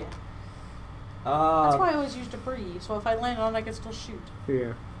 already. That's why I always use debris. So if I land on it, I can still shoot.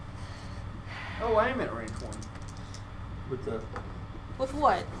 Yeah. Oh, I am at range 1. With the With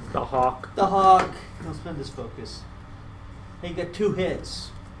what? The hawk. hawk. I'll spend this focus. Hey, you got 2 hits.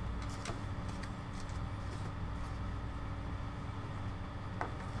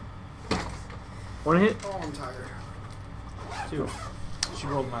 One hit. Oh, I'm tired. 2. She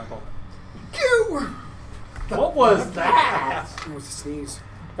rolled my ball. Ew! What was that? It was a sneeze.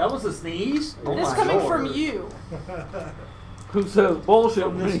 That was a sneeze? Oh It's my coming Lord. from you. Who says bullshit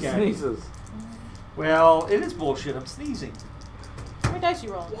From when this he guy. sneezes? Well, it is bullshit. I'm sneezing. How many dice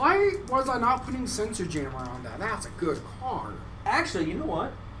you roll? Why was I not putting sensor jammer on that? That's a good card. Actually, you know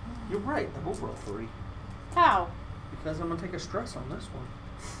what? You're right. I will roll 3. How? Because I'm going to take a stress on this one.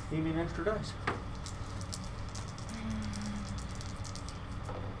 Give me an extra dice.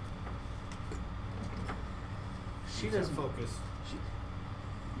 She doesn't focus.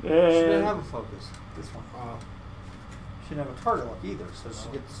 She didn't And have a focus. This one. She didn't have a target lock either, so she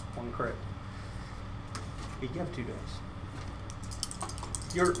gets 1 credit. You have 2 dice.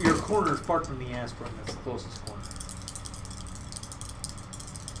 Your corner is far from the asteroid. That's the closest corner.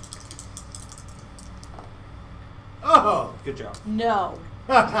 Oh, good job. No.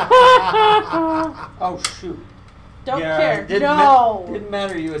 Oh shoot. Don't Yeah, care. Didn't No. didn't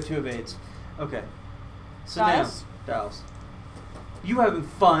matter. You had 2 evades. Okay. So Dials? now, dials. You having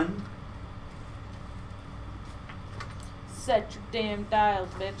fun? Set your damn dials,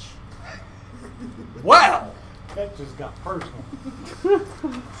 bitch. Wow. That just got personal.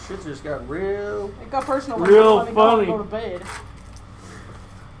 Shit just got real. It got personal when Real you let me go and funny. go to bed.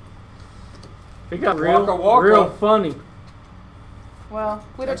 it got real, Waka waka. real funny. Well,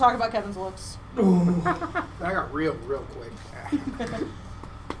 we don't talk about Kevin's looks. That got real quick.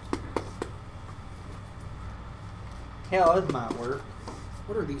 Hell, it might work.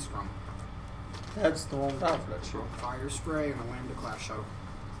 What are these from? That's the wrong dial for that shit. Fire spray and a Lambda class shuttle.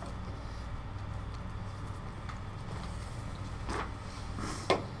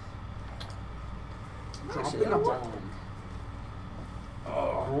 Dropping a bomb.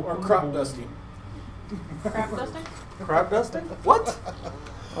 Oh, Or crop dusting. Crap dusting? crop dusting? What?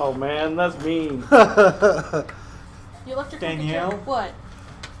 Oh man, that's mean. You left your Danielle? cookie jar? What?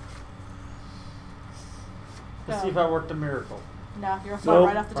 Let's see if I worked a miracle. No, you're far Nope.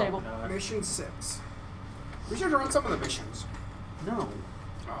 right off the table. Probably not. Mission 6. We should run some of the missions. No.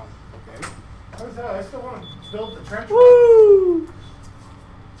 Oh, okay. I still want to build the trench. Woo!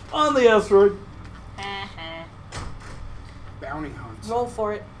 On the asteroid. Bounty hunts. Roll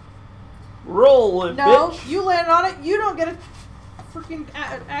for it. Roll it, No, bitch. you land on it. You don't get a freaking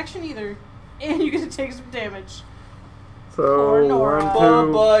action either. And you get to take some damage. So, Poor Nora. 1,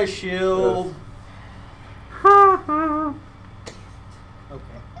 2. Bye-bye, shield. Okay.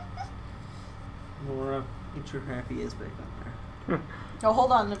 Nora, get your happy ass back on there. No,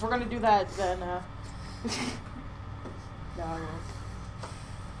 hold on. If we're going to do that, then... no, I won't.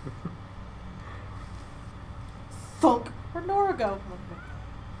 Thunk. Where'd Nora go?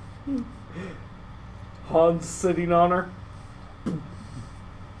 Han's sitting on her.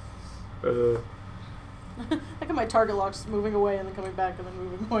 Look at my target locks moving away and then coming back and then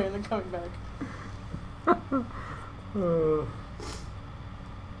moving away and then coming back. Where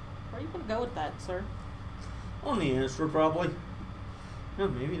are you going to go with that, sir? On the asteroid, probably. No,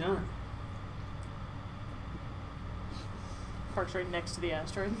 maybe not. Park's right next to the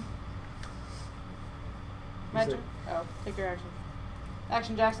asteroid. Magic? Oh, take your action.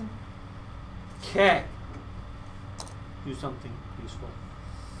 Action, Jackson. Okay. Do something useful.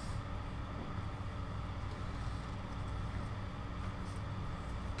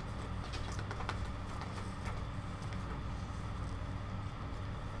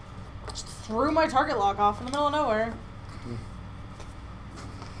 Just threw my target lock off in the middle of nowhere.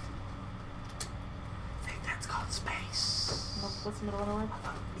 I think that's called space. What's the middle of nowhere?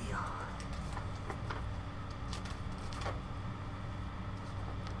 Neon.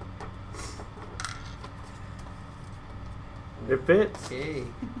 It fits. Okay.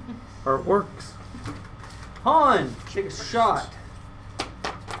 Or it works. Han, take a shot.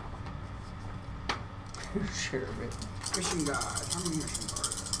 Share it. Mission guide. How many mission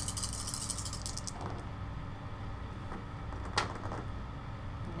cards?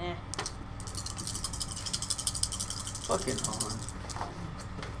 Nah. Fucking Han.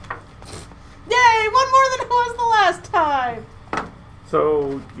 Yay! One more than it was the last time!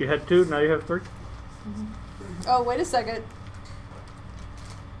 So you had 2, now you have 3? Oh, wait a second.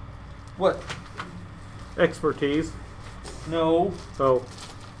 What? Expertise. No. Oh,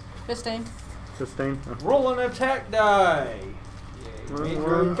 Fisting. sustain. Oh. Roll an attack die. Yay. Well, Major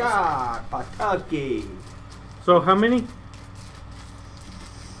well. God, Pataki. So how many?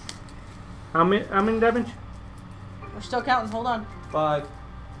 How many damage? We're still counting. Hold on. 5.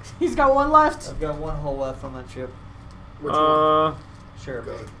 He's got one left. I've got 1 hole left on that chip. Which one? Share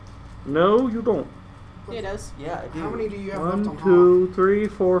Good. it. No, you don't. Yeah, it does. Yeah, I do. How many do you have left 1, on 2, 3,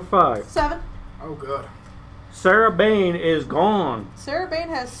 4, 5. 7. Han? Oh, good. Sarah Bain is gone. Sarah Bain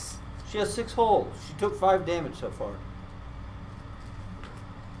has... She has 6 holes. She took 5 damage so far.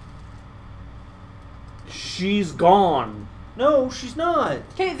 She's gone. No, she's not.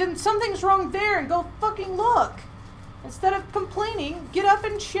 Okay, then something's wrong there and go fucking look. Instead of complaining, get up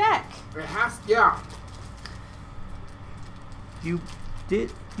and check. It has, yeah. You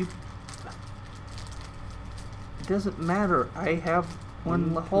did. You. It doesn't matter. I have 1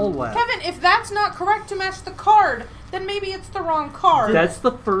 hole left. Kevin, if that's not correct to match the card, then maybe it's the wrong card. That's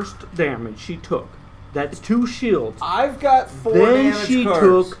the first damage she took. That's 2 shields. I've got 4 Then damage she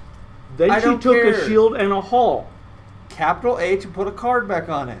cards. took. Then I she don't took care. a shield and a haul. Capital H and put a card back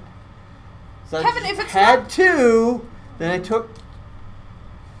on it. So Kevin, I if it's had not- 2, then I took.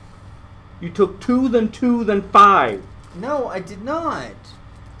 You took 2, then 5. No, I did not.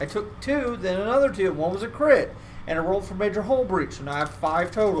 I took 2, then another 2. 1 was a crit, and I rolled for major hole breach. So now I have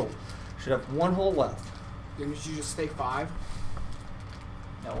 5 total. Should have 1 hole left. Didn't you just take 5?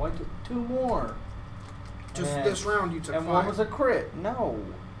 No, I took 2 more. Just And- this round you took And 5. 1 was a crit. No,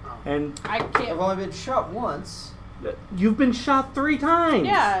 Oh. And I I've can't... only been shot once. you've been shot 3 times.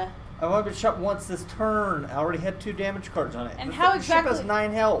 Yeah. I've only been shot once this turn. I already had 2 damage cards on it. And The how fucking ship has exactly-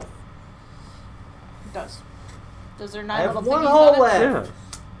 9 health. It does. Does there I 9 have little 1 thingies hole on it? left. Yes.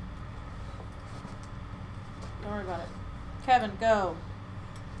 Don't worry about it. Kevin, go.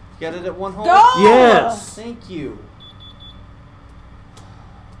 Get it at 1 hole? Go! Yes. Thank you.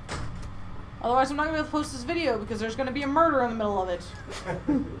 Otherwise, I'm not going to be able to post this video because there's going to be a murder in the middle of it.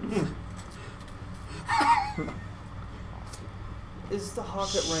 Is the hawk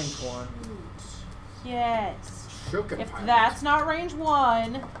at range 1? Yes. Shook If pilot. that's not range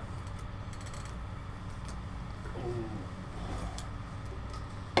 1,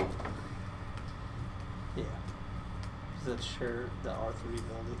 Yeah. Is that sure the R3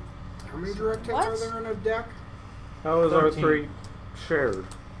 building? How many direct hits What? are there in a deck? How is 13. R3 shared?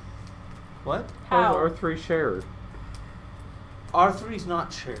 What? how? How is R3 shared? R3's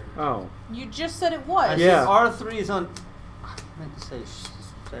not shared. Oh. You just said it I was. Yeah. said R3 is on. I meant to say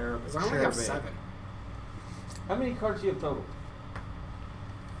Sarah. Because I only have 7. How many cards do you have total?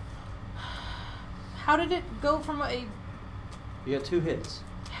 How did it go from a... You got 2 hits.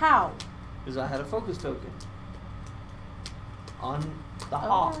 How? Because I had a focus token on the Okay.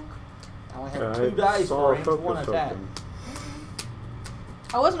 hawk. I only had Yeah, 2 dice saw for a range focus 1 attack. token.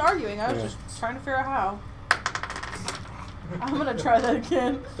 I wasn't arguing. I was Yeah. just trying to figure out how. I'm going to try that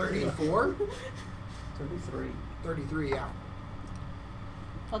again. 34? 33. 33, yeah.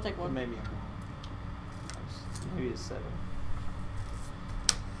 I'll take Or one. maybe I'm wrong. Maybe it's 7.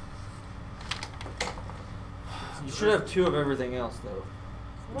 You should have 2 of everything else, though.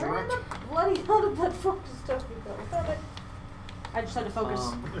 Where in the bloody hell did that focus token go? I found it. I just had to focus.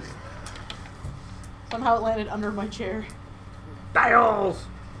 Somehow it landed under my chair. Dials!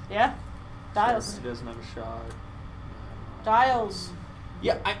 Yeah? Dials. He doesn't have a shot. Dials.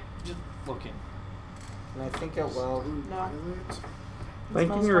 Yeah, I'm just looking. And I think out loud. No. Pilot. Think in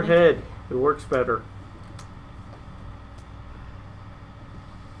smells your funny. head. It works better.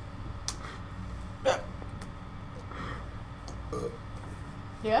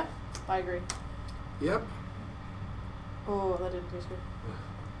 Yeah? I agree. Yep. Oh, that didn't taste good.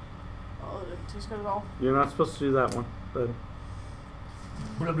 Oh, that didn't taste good at all. You're not supposed to do that one. But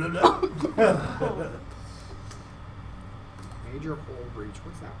Blah, blah, blah. Major hole breach.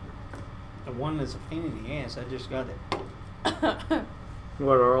 What's that one? The one that's a pain in the ass. I just got it.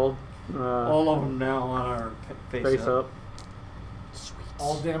 what are all? All of them now on our face up. Sweet.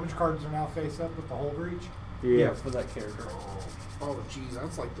 All damage cards are now face up with the hole breach. Yeah, for that character. Oh, jeez,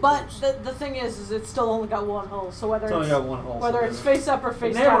 that's like the But worst. the thing is it's still only got one hole. So whether It's only got one hole. whether so it's face up or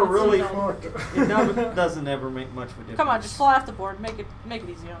face it never down, really. it's even. It never, doesn't ever make much of a difference. Come on, just fly off the board. Make it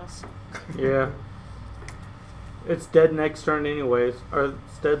easy on us. Yeah. It's dead next turn anyways. Or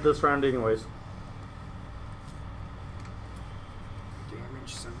it's dead this round anyways.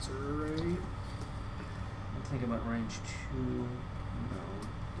 Damage sensor array. I'm thinking about range 2. No.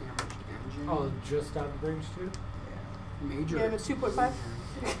 Damaged engine. Oh, just out of range 2? Major. Yeah, it's 2.5.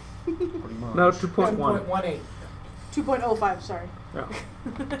 Pretty much. No, 2.1. 1.18. 2.05, sorry. Yeah.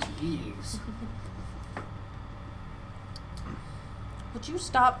 Jeez. Would you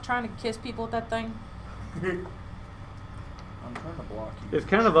stop trying to kiss people with that thing? I'm trying to block you. It's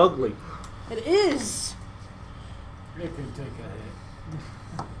kind of ugly. It is. It can take a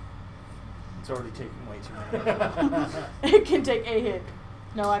hit. It's already taken way too many. It can take a hit.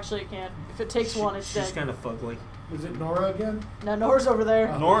 No, actually, it can't. If it takes one, it's She's dead. kind of fugly. Is it Nora again? No, Nora's over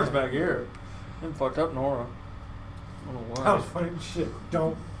there. Nora's back here. Then fucked up Nora. I don't know That why. was funny shit.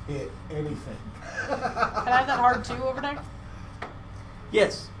 Don't hit anything. Can I have that hard 2 over there?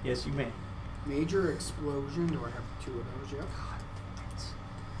 Yes, yes, you may. Major explosion. Do I have 2 of those yet?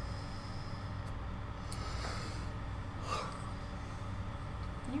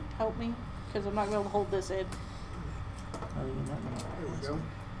 Can you help me? Because I'm not going to be able to hold this in. Not even that many. There we go.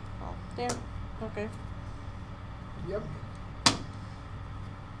 Oh, damn. Okay. Yep.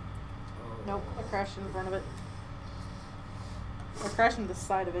 Nope, I crashed in front of it. I crashed into the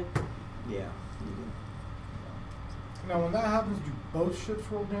side of it. Yeah. Now, when that happens, do both ships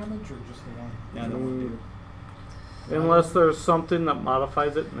roll damage or just the one? Yeah, no one do. Unless there's something that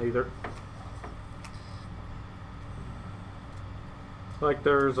modifies it, neither. Like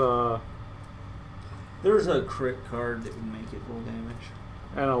there's a There's a crit card that would make it roll damage.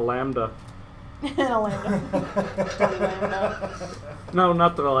 and a lambda. And a lambda. Dirty lambda. No,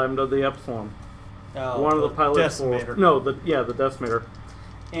 not the lambda, the epsilon. Oh, One of the pilots. decimator. No, the decimator.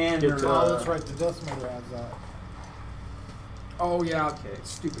 And It's, there's Oh, that's right. The decimator has that. Oh, yeah. Okay.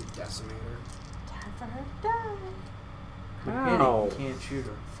 Stupid decimator. Time for her to die. Ow. You can't shoot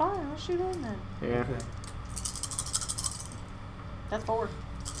her. Fine, I'll shoot in then. Yeah. Okay. That's forward.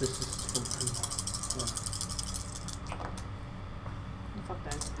 This is from Fuck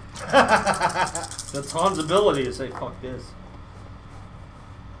that. That's Han's ability to say fuck this.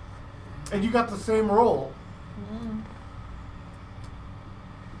 And you got the same roll. Mm.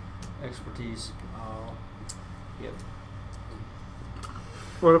 Expertise. Oh. Yep.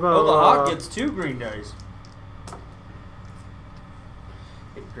 What about Oh, the hawk gets 2 green dice.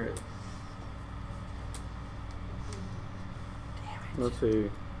 Hit crit. let's see.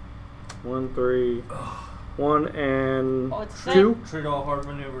 1, 3, 1 and Oh, it's the 2? Treat all hard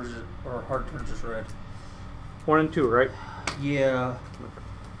maneuvers or hard turns as red. 1 and 2, right? Yeah.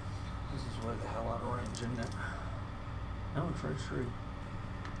 This is way the hell out of range, isn't it? No, it's range 3.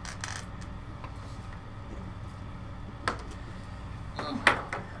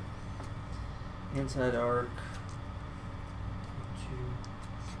 Inside arc. 2.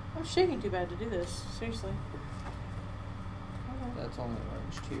 I'm shaking too bad to do this. Seriously. Okay. That's only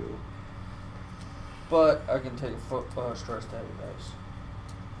range 2. But I can take stress dagger dice.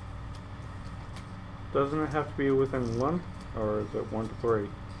 Doesn't it have to be within 1? Or is it 1 to 3?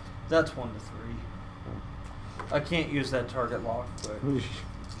 That's 1 to 3. I can't use that target lock, but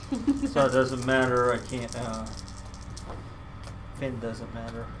so it doesn't matter. I can't. Fin doesn't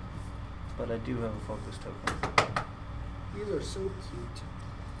matter, but I do have a focus token. These are so cute.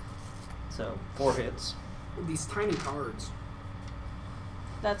 So 4 hits. These tiny cards.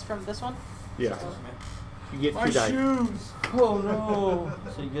 That's from this one? Yeah. You get My 2 dice. shoes! Oh no!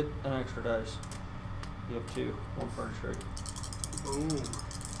 So you get an extra dice. You have 2. 1 for each rig. Boom.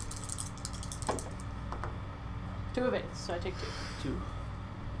 2 of 8, so I take 2. 2.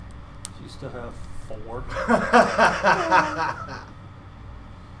 So you still have 4.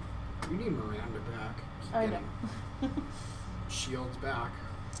 We need Miranda back. Keep I know. getting Shields back.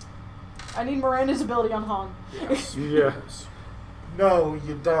 I need Miranda's ability on Han. Yes. Yeah. Yes. No,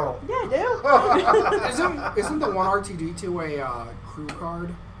 you don't. Yeah, I do. Isn't the one R2D2 a crew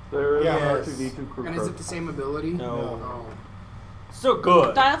card? There is Yes. an R2D2 crew And card. is it the same ability? No. Oh. Still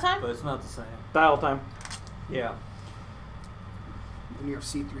good. Dial time? But it's not the same. Dial time. Yeah. Then you have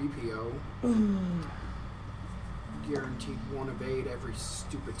C3PO. Guaranteed 1 of 8 every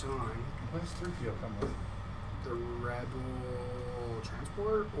stupid time. What does 3PO come with? The Rebel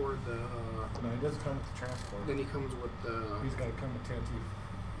transport or the. No, he doesn't come with the transport. Then he comes with the. He's got to come with Tantive.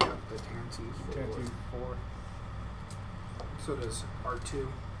 Yeah, the Tantive 4. So does R2.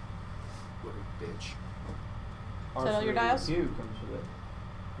 Little bitch. Is that all your dials? R2 comes with it.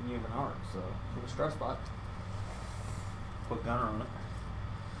 And you have an arc, so put a stress bot. Put Gunner on it.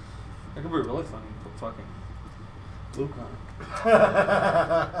 That could be really funny. Put fucking Luke on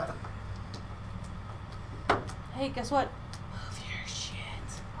it. Hey, guess what? Move your shit.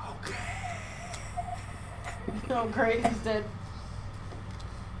 Okay. Oh, great, he's dead.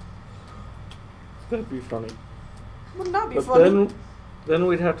 That'd be funny. Would not be But funny. then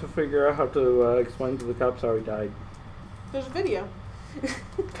we'd have to figure out how to explain to the cops how he died. There's a video. It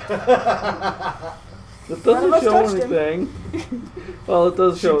None of doesn't us show touched him. anything. Well, it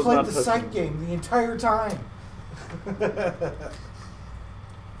does She show us played not the touching sight him. game the entire time.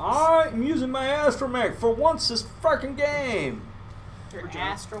 I'm using my astromech for once this fucking game. Your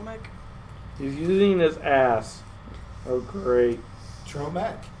astromech. He's using his ass. Oh, great.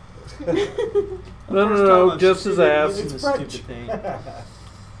 Tromec. No, just his ass. Using It's this French. stupid thing.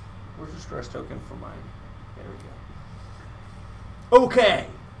 Where's the stress token for mine? There we go. Okay.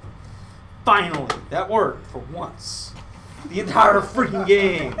 Finally, that worked for once. The entire freaking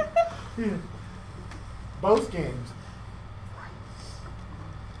game. Both games.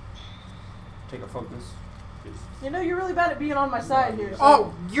 Take a focus. You know, you're really bad at being on my side here. So.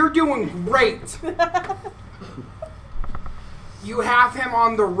 Oh, you're doing great. You have him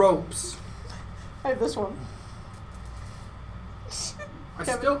on the ropes. I have this one. I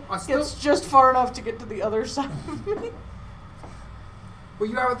still. It's just far enough to get to the other side of me. Well,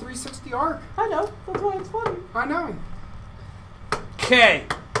 you have a 360 arc. I know. That's why it's funny. I know. Okay.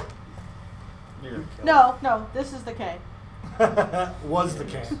 No, this is the K. Was the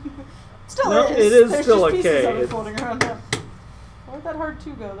can. Still No, is. it is There's still just a pieces K. of it floating around now. Where'd that hard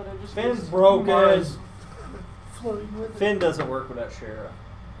 2 go that I just Finn's was broken. Mars floating with it? Finn doesn't work with that Shara.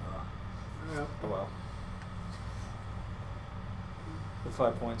 Yeah. Oh well. The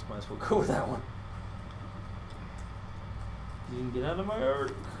 5 points might as well go with that one. You can get out of my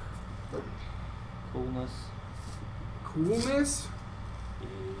arc. Coolness. Coolness. Yeah.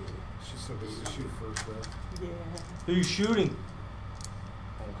 She's so busy to shoot first, though. Yeah. Who's shooting?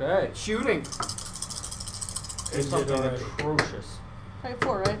 Okay. Shooting. It's It something did already. atrocious. Type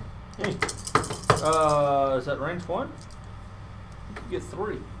 4, right? Is that range 1? You get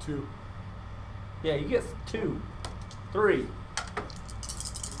 3. 2. Yeah, you get 2. 3.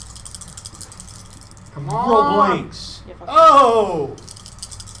 Come Roll on. blanks. Yeah, fuck. Oh!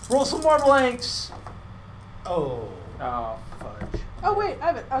 Roll some more blanks. Oh. Oh, fudge. Oh, wait.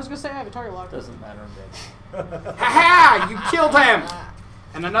 I was going to say I have a target lock. Doesn't matter, bitch. Ha ha! You killed him.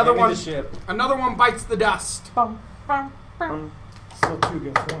 And another Give me one. the ship. Another one bites the dust. Bum, bum, bum. Still 2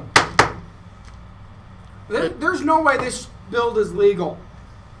 against 1. There's no way this build is legal.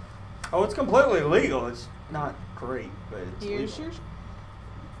 Oh, it's completely legal. It's not great, but it's Here's legal. your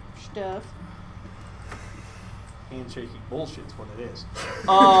stuff. Handshaking bullshit's what it is.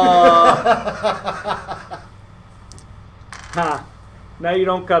 Ha! Now you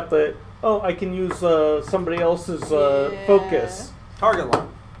don't got the. Oh, I can use somebody else's Yeah. focus Target lock.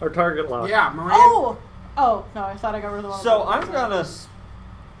 or target lock. Yeah, Miranda. Oh, no, I thought I got rid of the one. So I'm gonna.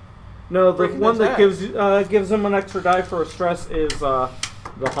 No, the Freaking one that attack. gives him an extra die for a stress is the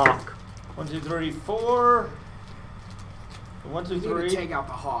hawk. 1, 2, 3, 4. 1, 2, You need to 3. take out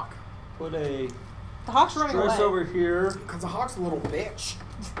the hawk. Put a The hawk's running stress away. over here, Because the hawk's a little bitch.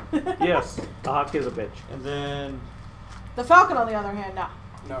 Yes, the hawk is a bitch. and then The falcon, on the other hand, nah.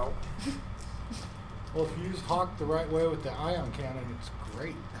 No. Well, if you use Hawk the right way with the ion cannon, it's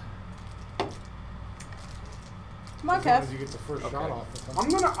great. Come on, As long Kev. as you get the first Okay. shot off with them.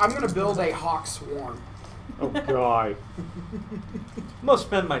 I'm gonna build a hawk swarm. Oh god. I'm gonna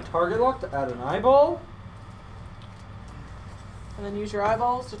spend my target lock to add an eyeball. And then use your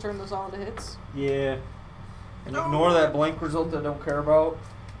eyeballs to turn those all into hits. Yeah. And ignore that blank result that I don't care about.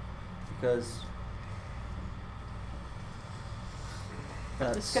 Because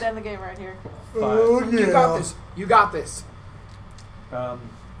This that's could end the game right here. 5. You got this. You got this.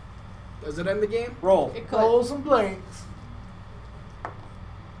 Does it end the game? Roll. It could. Roll some blanks.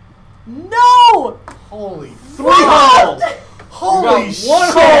 No! Holy 3 holes! Holy You shit!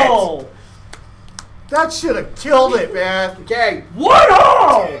 got 1 hole! That should have killed it, man. Okay. 1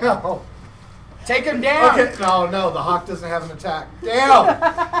 hole! No. Take him down. Okay. No, the Hawk doesn't have an attack. Down. Take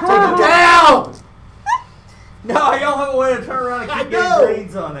it down. No, I don't have a way to turn around and keep getting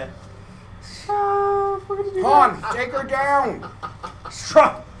grades on it. Han, take her down.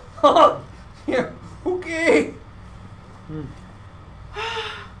 Strong. Here. Okay.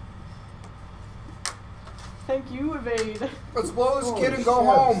 Thank you, evade. Let's blow this kid and go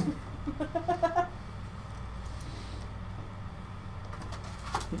home.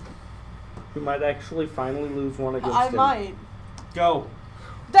 You might actually finally lose one against I him. might. Go.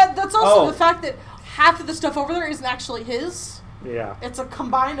 That's also Oh. the fact that half of the stuff over there isn't actually his. Yeah. It's a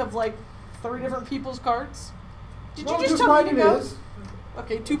combine of like 3 different people's cards. Did No, you just just tell me mine to it go? is.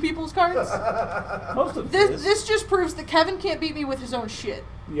 Okay, 2 people's cards. Most of This just proves that Kevin can't beat me with his own shit.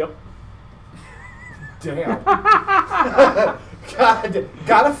 Yep. Damn. God,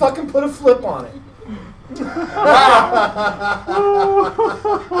 gotta fucking put a flip on it.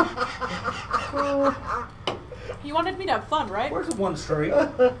 You wanted me to have fun, right? Where's the one straight?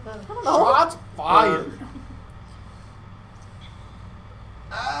 Shots fired.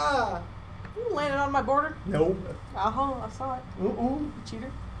 You landed on my border. Nope. I saw it. You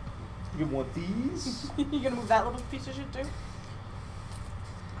cheater. You want these? You gonna move that little piece of shit too?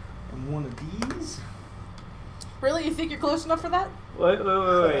 And one of these? Really? You think you're close enough for that? Wait.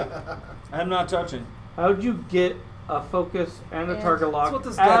 I'm not touching. How'd you get a focus and a Yeah. target lock That's what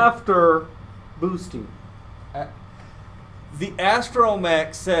this guy- after boosting? The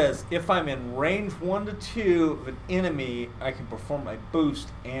astromech says if I'm in range 1 to 2 of an enemy, I can perform a boost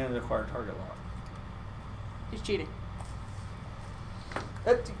and acquire target lock. He's cheating.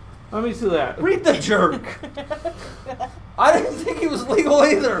 Let me see that. Read the jerk. I didn't think he was legal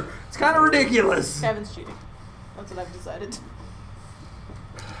either. It's kind of ridiculous. Kevin's cheating. That's what I've decided.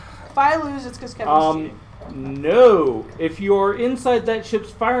 If I lose, it's because Kevin's cheating. No. If you are inside that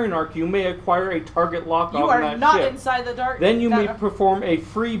ship's firing arc, you may acquire a target lock You on are that not ship. inside the dark. Then you may that- perform a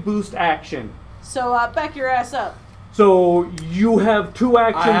free boost action. So back your ass up. So you have 2 I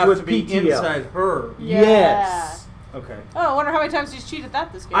actions have with to be PTL. inside her. Yeah. Yes. Okay. Oh, I wonder how many times he's cheated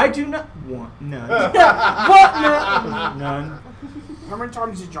that this game. I do not want none. What? No. None. How many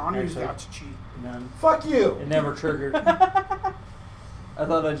times did John use Actually- that to cheat? None. Fuck you. It never triggered. I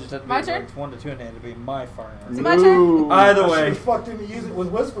thought I just had to be My in turn? range 1 to 2 and it had to be my firing arc. Is it my turn? Ooh. Either I way. should've fucked him to use it with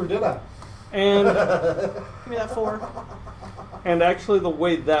Whisper, did I? And Give me that 4. and actually the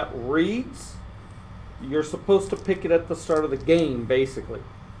way that reads, you're supposed to pick it at the start of the game, basically.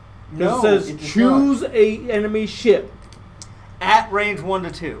 No, it says it does choose not. a enemy ship. At range 1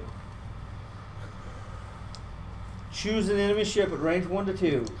 to 2. Choose an enemy ship at range 1 to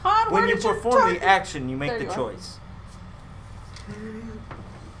 2. Han, When where you did your perform target- the action, you make There the you are. choice.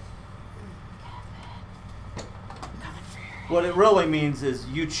 What it really means is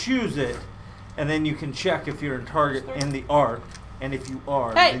you choose it, and then you can check if you're in target in the arc, and if you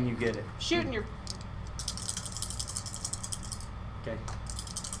are, Hey! then you get it. Shooting your. Okay.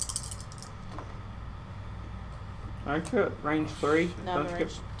 Aren't you at range 3? No, I'm Don't in you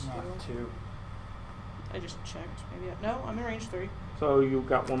range get- 2. 2. I just checked. Maybe. No, I'm in range 3. So you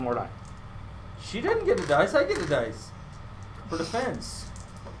got 1 more die. She doesn't get a dice, I get a dice. For defense.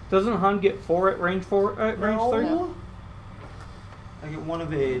 Doesn't Han get 4 at range 4 at range 3? No. I get 1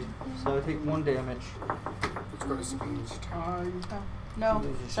 evade, so I take 1 damage. Let's go to speech time. Oh. No,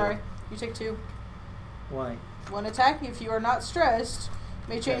 Lose your sorry. ship. You take 2. Why? When attacking, if you are not stressed,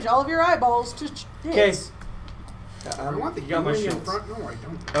 may change all of your eyeballs to Okay. hits. I want the You got my U in shields. front. No, I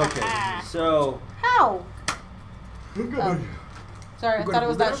don't. Okay, so How? Boogada Oh. Sorry, I Boogada thought it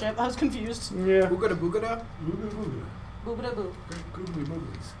was that boogada? ship. I was confused. Yeah. boogada. Boogada. Boobada boo. Googly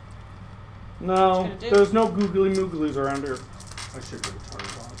mooglies. No, What you gonna do? there's no googly mooglies around here. I should get a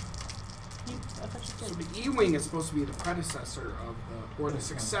target on. I thought you So did. the E-wing is supposed to be the predecessor of the, or the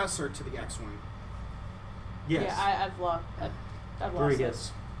successor to the X-wing, yes. Yeah, I've lost. I've 3 lost hits.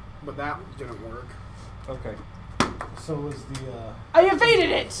 this. but that didn't work. Okay. So is the I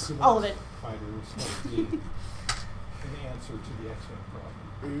evaded it! All of it. fighter supposed to be an answer to the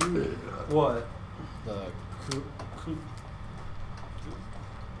X-Men problem? What? The